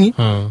चीज चलेंगी,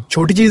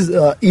 छोटी चीज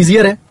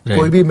इजियर है,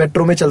 कोई भी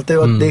मेट्रो में चलते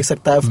वक्त देख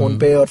सकता है फोन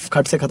पे और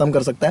खट से खत्म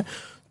कर सकता है।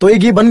 तो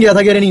एक ये बन गया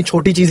था कि अरे नहीं,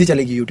 छोटी चीज ही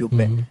चलेगी यूट्यूब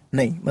पे।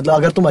 नहीं, मतलब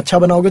अगर तुम अच्छा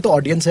बनाओगे तो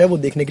ऑडियंस है वो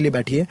देखने के लिए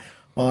बैठी है,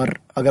 और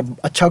अगर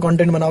अच्छा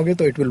कंटेंट बनाओगे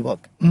तो इट विल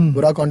वर्क,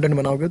 बुरा कंटेंट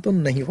बनाओगे तो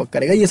नहीं वर्क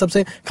करेगा। ये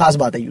सबसे खास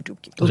बात है यूट्यूब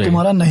की। तो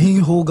तुम्हारा नहीं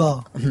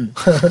होगा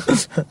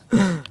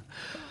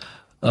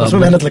उसमें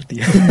मेहनत लगती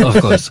है। Of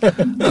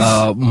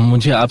course.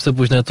 मुझे आपसे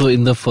पूछना है, तो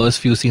in the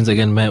first few scenes,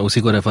 again मैं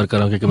उसी को रेफर कर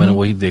रहा हूँ क्योंकि मैंने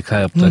वही देखा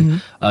है अब तक।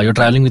 You are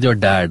travelling with your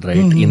dad,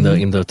 right,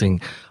 in the thing,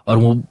 और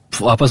वो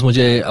वापस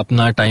मुझे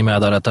अपना टाइम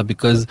याद आ रहा था,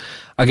 because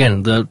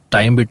again the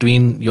time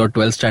between your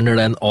 12th standard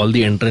and all the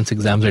entrance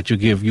exams that you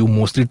give, you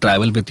mostly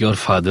travel with your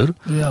father,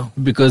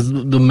 because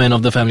the main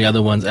of the family are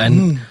the ones,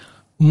 and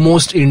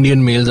most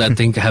Indian males, I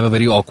think, have a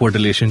very awkward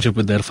relationship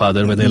with their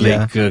father, where they're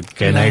like,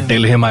 can I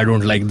tell him I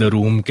don't like the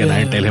room? Can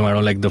I tell him I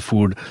don't like the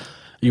food?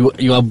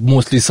 You are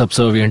mostly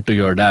subservient to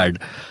your dad.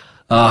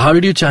 How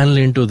did you channel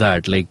into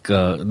that, like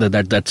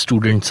that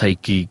student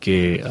psyche के?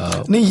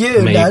 नहीं,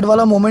 ये dad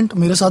वाला moment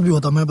मेरे साथ भी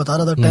होता. मैं बता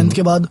रहा था 10th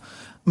के बाद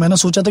मैंने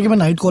सोचा था कि मैं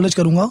नाइट कॉलेज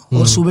करूंगा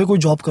और सुबह कोई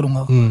जॉब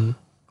करूंगा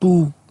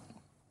to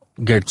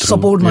get through.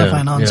 Support my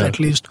finance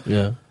at least.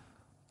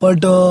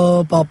 But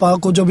पापा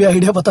को जब ये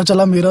आइडिया पता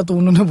चला मेरा, तो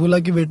उन्होंने बोला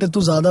कि बेटे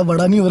तू ज्यादा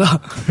बड़ा नहीं हो रहा,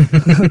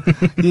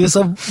 ये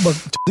सब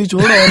बकचोदी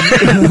छोड़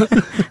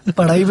और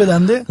पढ़ाई पे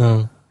ध्यान दे.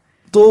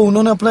 तो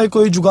उन्होंने अपना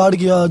कोई जुगाड़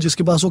किया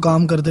जिसके पास वो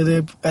काम करते थे.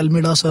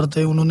 एल्मेडा सर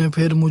थे, उन्होंने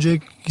फिर मुझे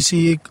किसी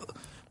एक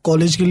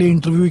कॉलेज के लिए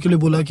इंटरव्यू के लिए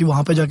बोला कि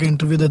वहां पे जाके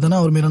इंटरव्यू दे देना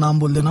और मेरा नाम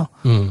बोल देना.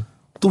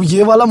 तो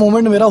ये वाला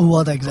मोमेंट मेरा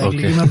हुआ था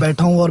एग्जैक्टली कि मैं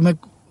बैठा हूँ और मैं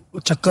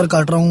चक्कर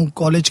काट रहा हूँ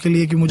कॉलेज के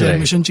लिए कि मुझे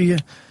एडमिशन चाहिए.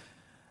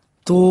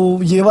 तो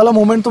ये वाला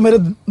मोमेंट तो मेरे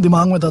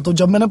दिमाग में था. तो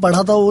जब मैंने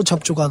पढ़ा था वो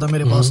छप चुका था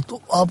मेरे पास.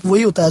 तो आप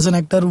वही होता है as an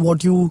actor,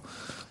 what you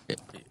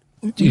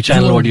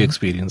channel what you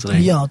experience,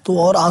 right? या तो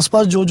और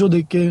आसपास जो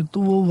देख के,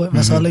 तो वो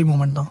वैसा वाला ही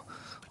मोमेंट था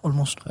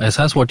almost.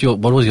 Asas, what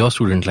was your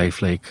student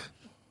life like?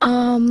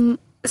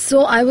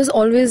 So I was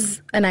always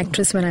an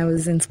actress when I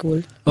was in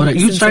school. Oh, right.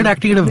 You started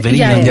acting at a very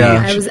young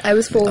age. I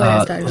was 4 when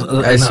I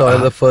started. I saw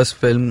the first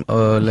film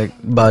like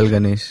Bal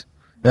Ganesh.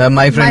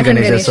 My friend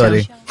Ganesha,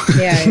 sorry.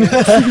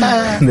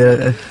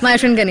 Yeah. My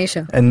friend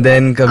Ganesha. And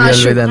then Kabhi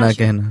Alvida Na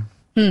Kehna.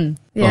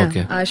 Yeah,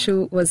 Okay.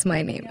 Ashu was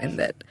my name in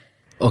that.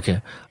 Okay.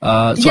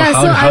 So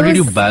how did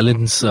you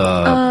balance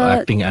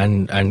acting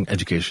and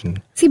education?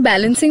 See,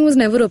 balancing was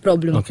never a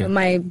problem. Okay.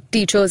 My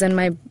teachers and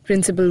my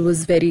principal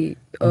was very...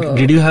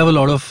 Did you have a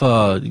lot of...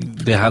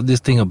 they have this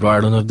thing abroad,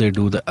 I don't know if they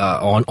do the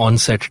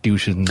on-set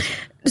tuitions.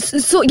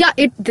 So yeah,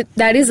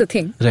 that is a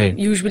thing. Right.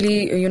 Usually,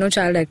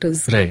 child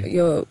actors Right.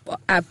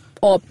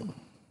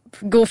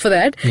 go for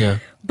that. Yeah.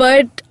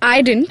 But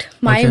I didn't.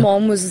 My Okay.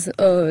 mom was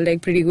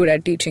like pretty good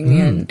at teaching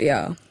me and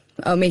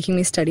making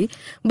me study.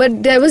 But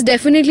there was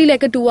definitely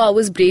like a 2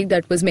 hours break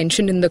that was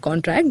mentioned in the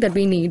contract that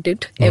we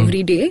needed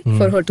every day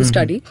for her to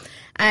study.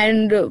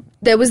 And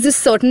there was this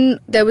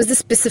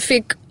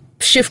specific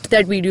shift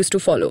that we used to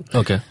follow.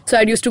 Okay. So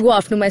I used to go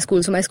after my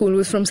school. So my school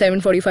was from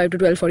 7:45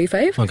 to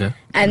 12:45. Okay.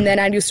 And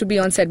then I used to be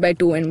on set by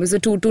 2 and it was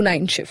a 2 to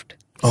 9 shift.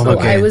 Oh, so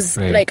okay. I was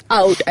Right. like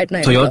out at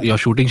night. So your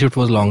shooting shift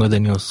was longer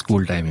than your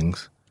school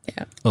timings.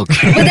 Yeah.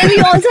 Okay. But then we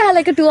also had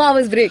like a 2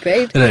 hours break,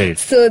 right?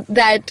 Right. So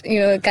that,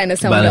 kind of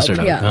summed Balanced out.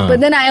 it out. Yeah. Huh.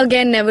 But then I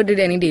again never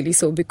did any daily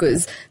soap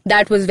because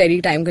that was very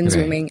time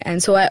consuming. Right.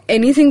 And so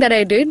anything that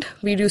I did,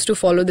 we used to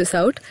follow this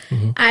out.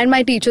 And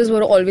my teachers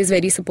were always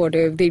very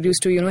supportive. They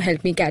used to,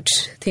 help me catch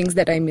things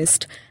that I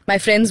missed. My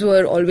friends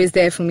were always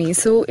there for me.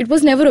 So it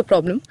was never a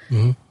problem.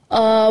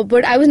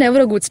 But I was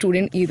never a good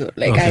student either.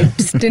 Like I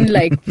just didn't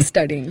like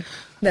studying.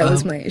 That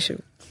was my issue.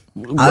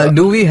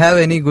 Do we have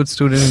any good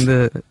student in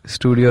the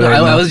studio right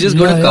now? I was just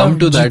going to come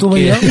to that. Jitu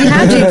भैया. We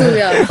have Jeetu,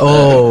 yeah.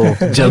 Oh,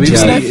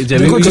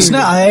 देखो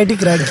जिसने IIT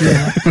crack किया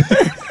है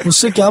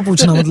उससे क्या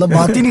पूछना, मतलब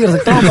बात ही नहीं कर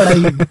सकता वो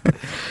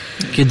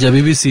पढ़ाई कि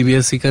जब भी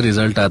CBSE का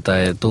रिजल्ट आता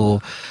है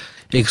तो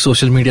एक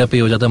सोशल मीडिया पे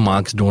हो जाता है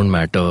marks don't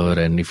matter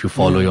and if you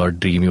follow your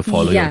dream you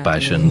follow your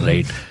passion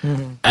right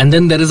and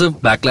then there is a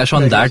backlash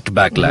on that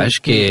backlash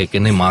कि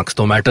नहीं मार्क्स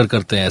तो मैटर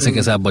करते हैं, ऐसे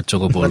कैसे आप बच्चों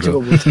को बोल रहे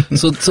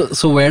हो.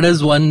 So where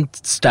does one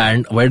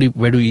stand,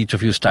 where do each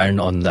of you stand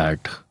on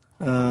that?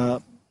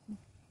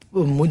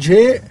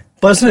 मुझे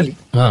पर्सनली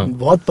हाँ.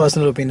 बहुत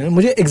पर्सनल ओपिनियन,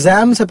 मुझे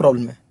एग्जाम से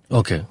प्रॉब्लम है.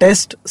 ओके.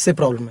 टेस्ट से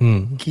प्रॉब्लम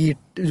है कि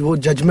वो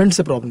जजमेंट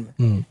से प्रॉब्लम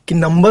है कि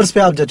नंबर्स पे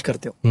आप जज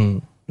करते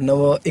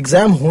हो.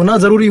 एग्जाम होना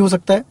जरूरी हो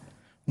सकता है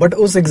बट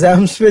उस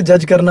एग्जाम्स पे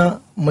जज करना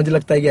मुझे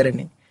लगता है कि अरे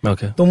नहीं,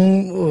 ओके. तुम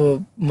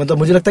मतलब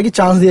मुझे लगता है कि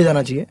चांस दिया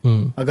जाना चाहिए.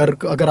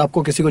 अगर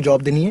आपको किसी को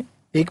जॉब देनी है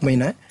 1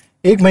 महीना है,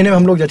 1 महीने में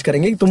हम लोग जज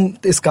करेंगे कि तुम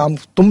इस काम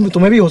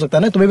तुम्हें भी हो सकता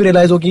है ना, तुम्हें भी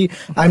रियलाइज हो कि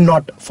I am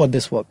not for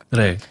this work.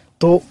 Right.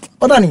 तो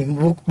पता नहीं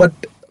वो,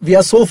 but we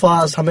are so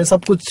fast, हमें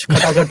सब कुछ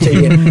खटाखट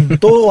चाहिए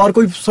तो और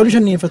कोई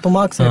सोल्यूशन नहीं है. फिर तो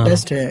मार्क्स है,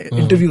 टेस्ट है,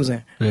 इंटरव्यूज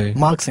हैं,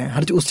 मार्क्स हैं,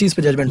 हर उस चीज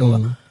पे जजमेंट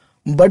होगा.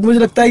 बट मुझे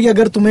लगता है कि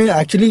अगर तुम्हें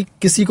एक्चुअली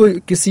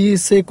किसी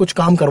से कुछ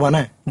काम करवाना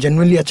है,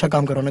 जेन्युइनली अच्छा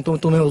काम करवाना है, तो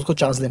तुम्हें उसको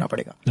चांस देना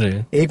पड़ेगा.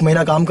 1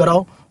 महीना काम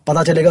कराओ,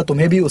 पता चलेगा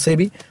तुम्हें भी उसे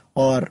भी,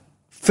 और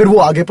फिर वो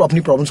आगे अपनी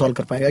प्रॉब्लम सॉल्व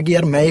कर पाएगा कि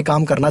यार मैं ये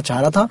काम करना चाह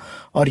रहा था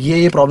और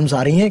ये प्रॉब्लम्स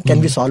आ रही हैं,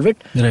 कैन वी सॉल्व इट.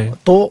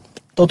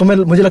 तो तुम्हें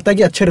मुझे लगता है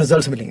कि अच्छे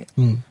रिजल्ट्स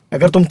मिलेंगे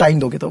अगर तुम टाइम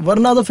दोगे तो.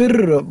 वरना तो फिर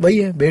वही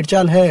है, भेड़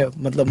चाल है,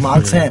 मतलब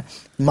मार्क्स हैं,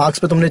 मार्क्स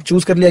पे तुमने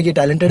चूज कर लिया कि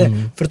टैलेंटेड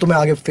है, फिर तुम्हें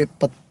आगे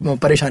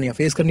परेशानियां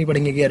फेस करनी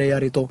पड़ेंगी कि अरे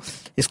यार ये तो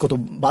इसको तो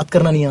बात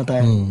करना नहीं आता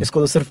है, इसको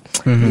तो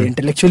सिर्फ ये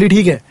इंटेलेक्चुअली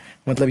ठीक है,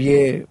 मतलब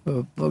ये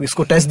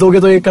इसको टेस्ट दोगे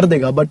तो ये कर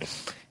देगा, बट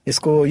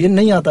इसको ये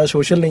नहीं आता है,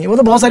 सोशल नहीं है,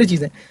 मतलब बहुत सारी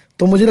चीजें.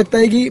 तो मुझे लगता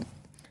है कि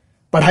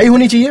पढ़ाई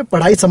होनी चाहिए,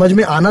 पढ़ाई समझ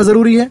में आना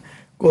जरूरी है.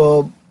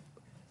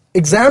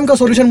 एग्जाम का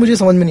सॉल्यूशन मुझे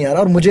समझ में नहीं आ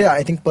रहा और मुझे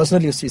आई थिंक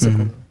पर्सनली उस चीज से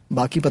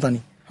बाकी पता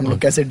नहीं हम लोग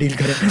कैसे डील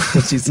करें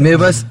उस चीज से. मेरे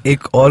पास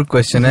एक और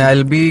क्वेश्चन है. I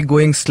will be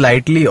going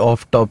slightly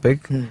of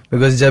topic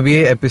because जब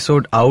ये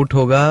एपिसोड आउट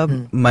होगा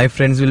my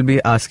friends will be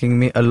asking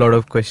me a lot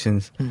of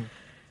questions.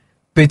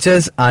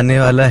 Pictures आने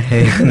वाला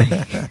है नहीं?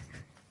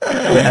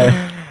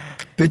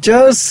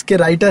 पिक्चर्स के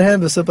राइटर हैं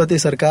विश्वपति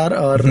सरकार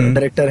और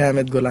डायरेक्टर है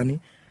अमित गोलानी.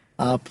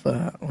 आप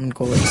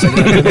उनको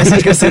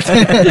मैसेज कर सकते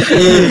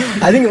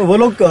हैं. आई थिंक वो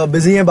लोग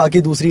बिजी हैं,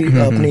 बाकी दूसरी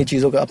अपनी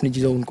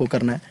चीजों उनको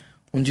करना है,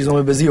 उन चीजों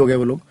में बिजी हो गए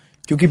वो लोग,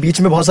 क्योंकि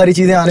बीच में बहुत सारी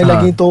चीजें आने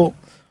लगी. तो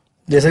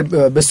जैसे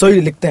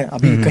बिस्सोई लिखते हैं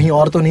अभी, कहीं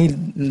और तो नहीं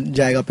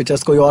जाएगा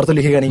पिक्चर्स, कोई और तो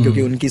लिखेगा नहीं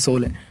क्योंकि उनकी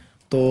सोल है.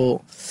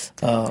 तो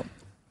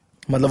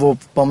मतलब वो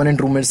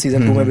परमानेंट रूममेट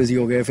सीजन 2 में बिजी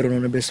हो गए, फिर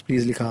उन्होंने बेस्ट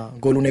प्लीज लिखा,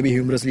 गोलू ने भी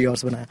ह्यूमरसली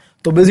हॉर्स बनाया,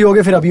 तो बिजी हो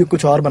गए, फिर अभी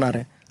कुछ और बना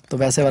रहे हैं, तो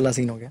वैसे वाला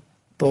सीन हो गया.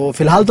 तो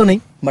फिलहाल तो नहीं,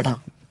 बट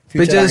हाँ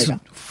पिक्चर्स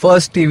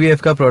फर्स्ट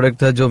टीवीएफ का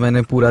प्रोडक्ट था जो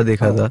मैंने पूरा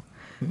देखा था.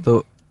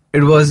 तो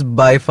it was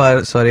by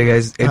far, sorry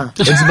guys,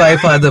 it's by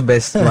far the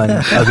best one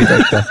अभी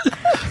तक का.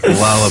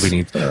 Wow,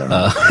 Abhineet.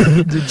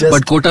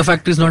 But Kota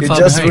Factory is not far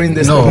just behind. ruined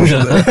this. No, like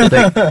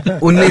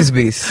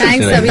 19-20.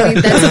 Thanks,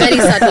 Abhineet. That's very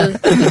subtle.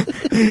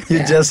 You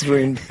just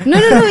ruined. No.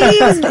 He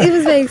was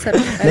very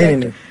subtle.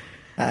 No.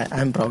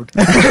 I'm proud.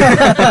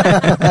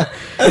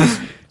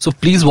 So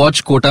please watch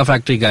Kota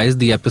Factory, guys.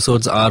 The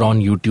episodes are on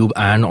YouTube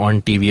and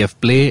on TVF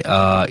Play.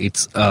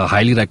 It's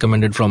highly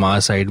recommended from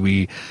our side.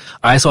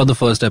 I saw the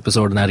first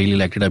episode and I really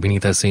liked it.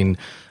 Abhineet has seen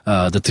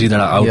the 3 that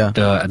are out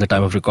at the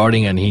time of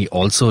recording, and he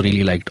also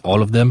really liked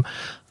all of them.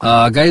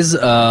 Guys,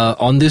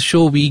 on this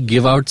show we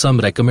give out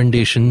some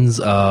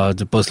recommendations,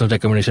 the personal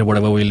recommendation,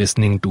 whatever we're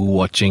listening to,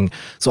 watching.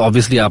 So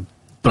obviously our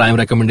prime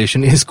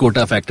recommendation is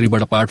Kota Factory,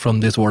 but apart from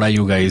this, what are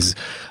you guys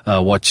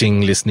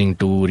watching, listening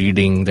to,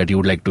 reading that you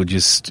would like to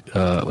just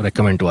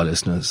recommend to our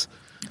listeners?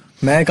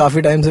 मैं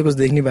काफी time से कुछ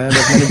देख नहीं पाया,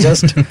 but मैंने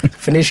just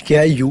finish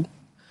किया you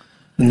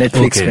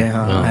Netflix पे.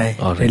 हाँ, आई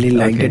रियली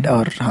लाइक्ड इट,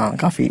 और हाँ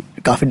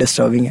काफी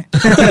डिस्टर्बिंग है.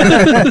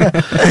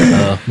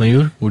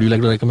 Mayur, would you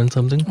like to recommend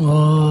something?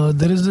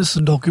 There is this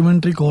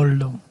documentary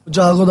called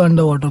Jago the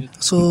Underwater.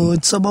 So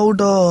it's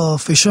about a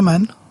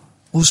fisherman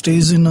who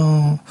stays in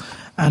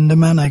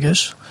Andaman, I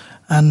guess,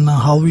 and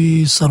how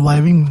he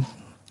surviving.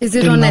 Is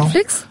it on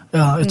Netflix?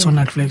 Yeah, it's on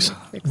Netflix.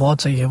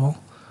 बहुत सही है वो.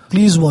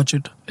 Please watch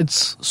it.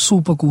 It's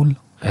super cool.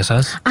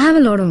 Ehsaas? I have a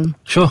lot of them.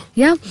 Sure.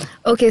 Yeah.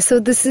 Okay, so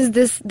there's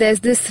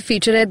this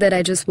featurette that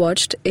I just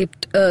watched.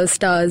 It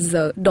stars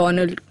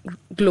Donald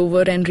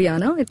Glover and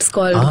Rihanna. It's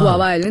called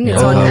Guava Island.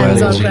 It's on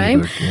Amazon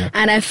Prime. Really good,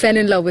 and I fell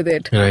in love with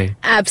it. Right.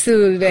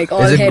 Absolutely, like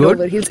all head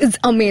over heels. It's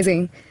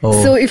amazing. Oh.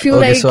 So if you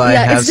like, so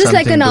it's just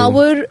like an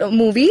hour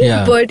movie,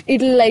 but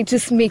it'll like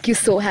just make you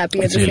so happy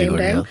it's at the really same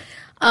good, time.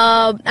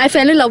 Yeah. I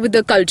fell in love with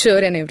the culture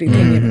and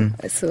everything, you know.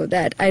 So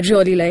that I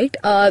really liked.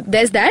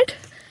 There's that.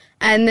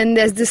 And then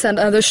there's this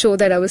another show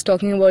that I was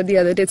talking about the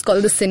other day. It's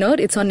called The Sinner.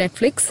 It's on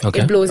Netflix.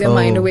 Okay. It blows your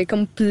mind away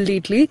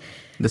completely.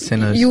 The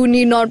Sinners. You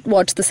need not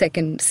watch the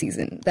second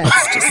season.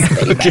 That's just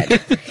very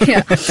bad.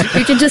 Yeah.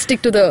 You can just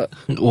stick to the...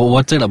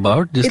 What's it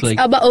about? Just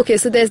it's about... Okay,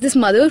 so there's this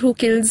mother who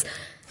kills...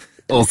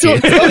 Okay. So, I'll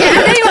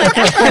tell you what.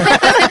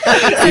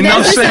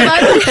 Enough said.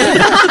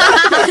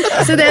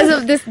 So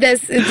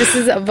this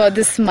is about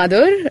this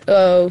mother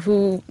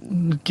who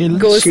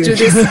goes to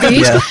this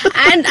beach,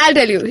 and I'll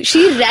tell you,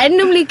 she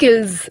randomly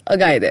kills a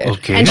guy there,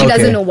 and she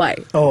doesn't know why.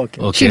 Oh,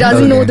 okay. She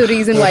doesn't know the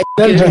reason why.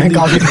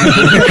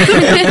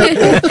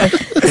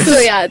 So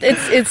yeah,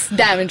 it's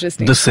damn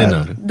interesting. The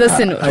Sinner. The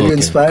Sinner. Are you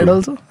inspired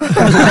also?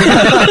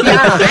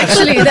 Yeah,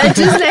 actually, that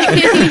just like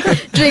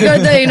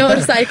triggered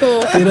the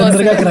psycho.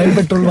 Crime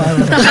Patrol.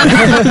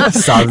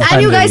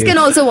 And you guys can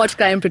also watch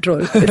Crime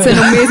Patrol. It's an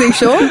amazing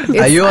show.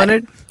 Are you on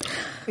it?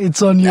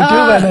 It's on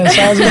YouTube and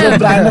Ehsaas is a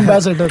brand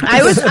ambassador.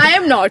 I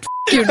am not.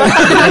 You know.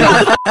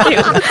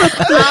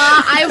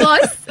 I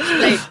was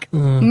like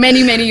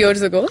many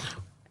years ago.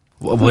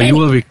 Were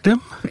you a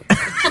victim?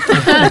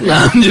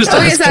 I'm just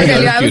okay, so I'll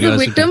tell you, I was curiosity. a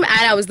victim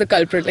and I was the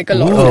culprit, like a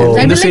lot of Oh,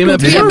 times. in the same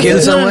episode? Did you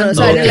kill someone?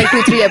 So I did like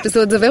 2-3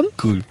 episodes of him.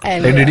 Cool.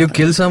 And, Like, did you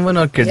kill someone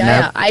or Yeah,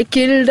 kidnap? I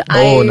killed.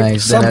 Oh,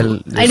 nice.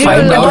 Then I did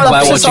Find a out lot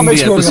by of watching the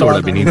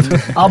episode, Abhineet.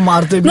 आप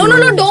मारते भी No, हो.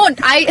 don't.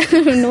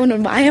 No.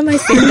 Why am I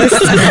saying this?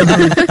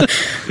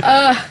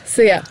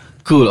 So yeah.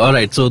 Cool. All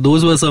right. So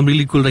those were some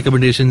really cool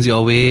recommendations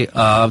your way.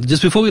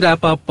 Just before we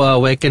wrap up,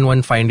 where can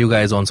one find you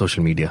guys on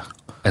social media?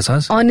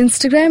 Ehsaas? On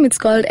Instagram, it's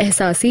called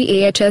Ehsaasi,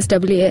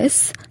 AHSAASSY_.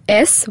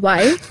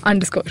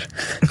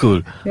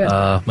 Cool.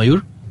 Yeah.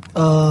 Mayur?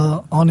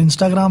 On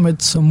Instagram,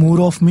 it's more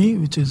of me,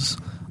 which is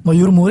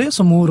Mayur More,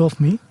 so more of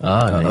me.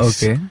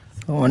 Nice. Okay.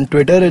 On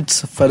Twitter,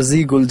 it's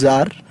Farzi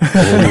Gulzar.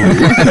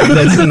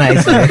 That's a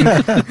nice name.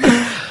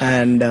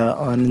 And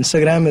on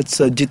Instagram, it's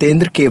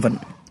Jitendra Kevan.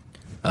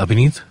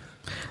 Abhineet?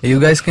 You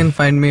guys can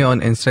find me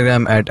on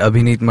Instagram at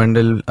Abhineet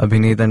Mandal,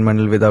 Abhineet and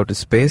Mandal without a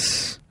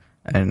space.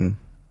 And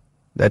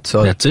that's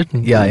all. That's it?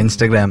 Yeah,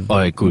 Instagram. All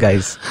right, cool.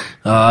 Guys.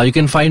 You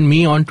can find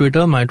me on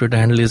Twitter. My Twitter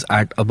handle is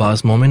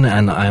 @AbbasMomin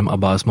and I am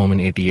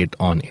AbbasMomin88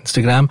 on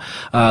Instagram.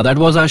 That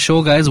was our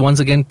show, guys. Once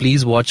again,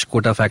 please watch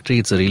Kota Factory.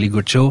 It's a really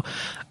good show.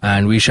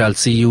 And we shall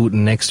see you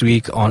next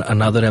week on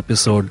another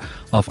episode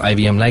of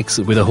IVM Likes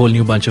with a whole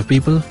new bunch of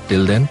people.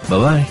 Till then,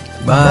 bye-bye.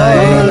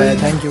 Bye. Bye.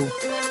 Thank you.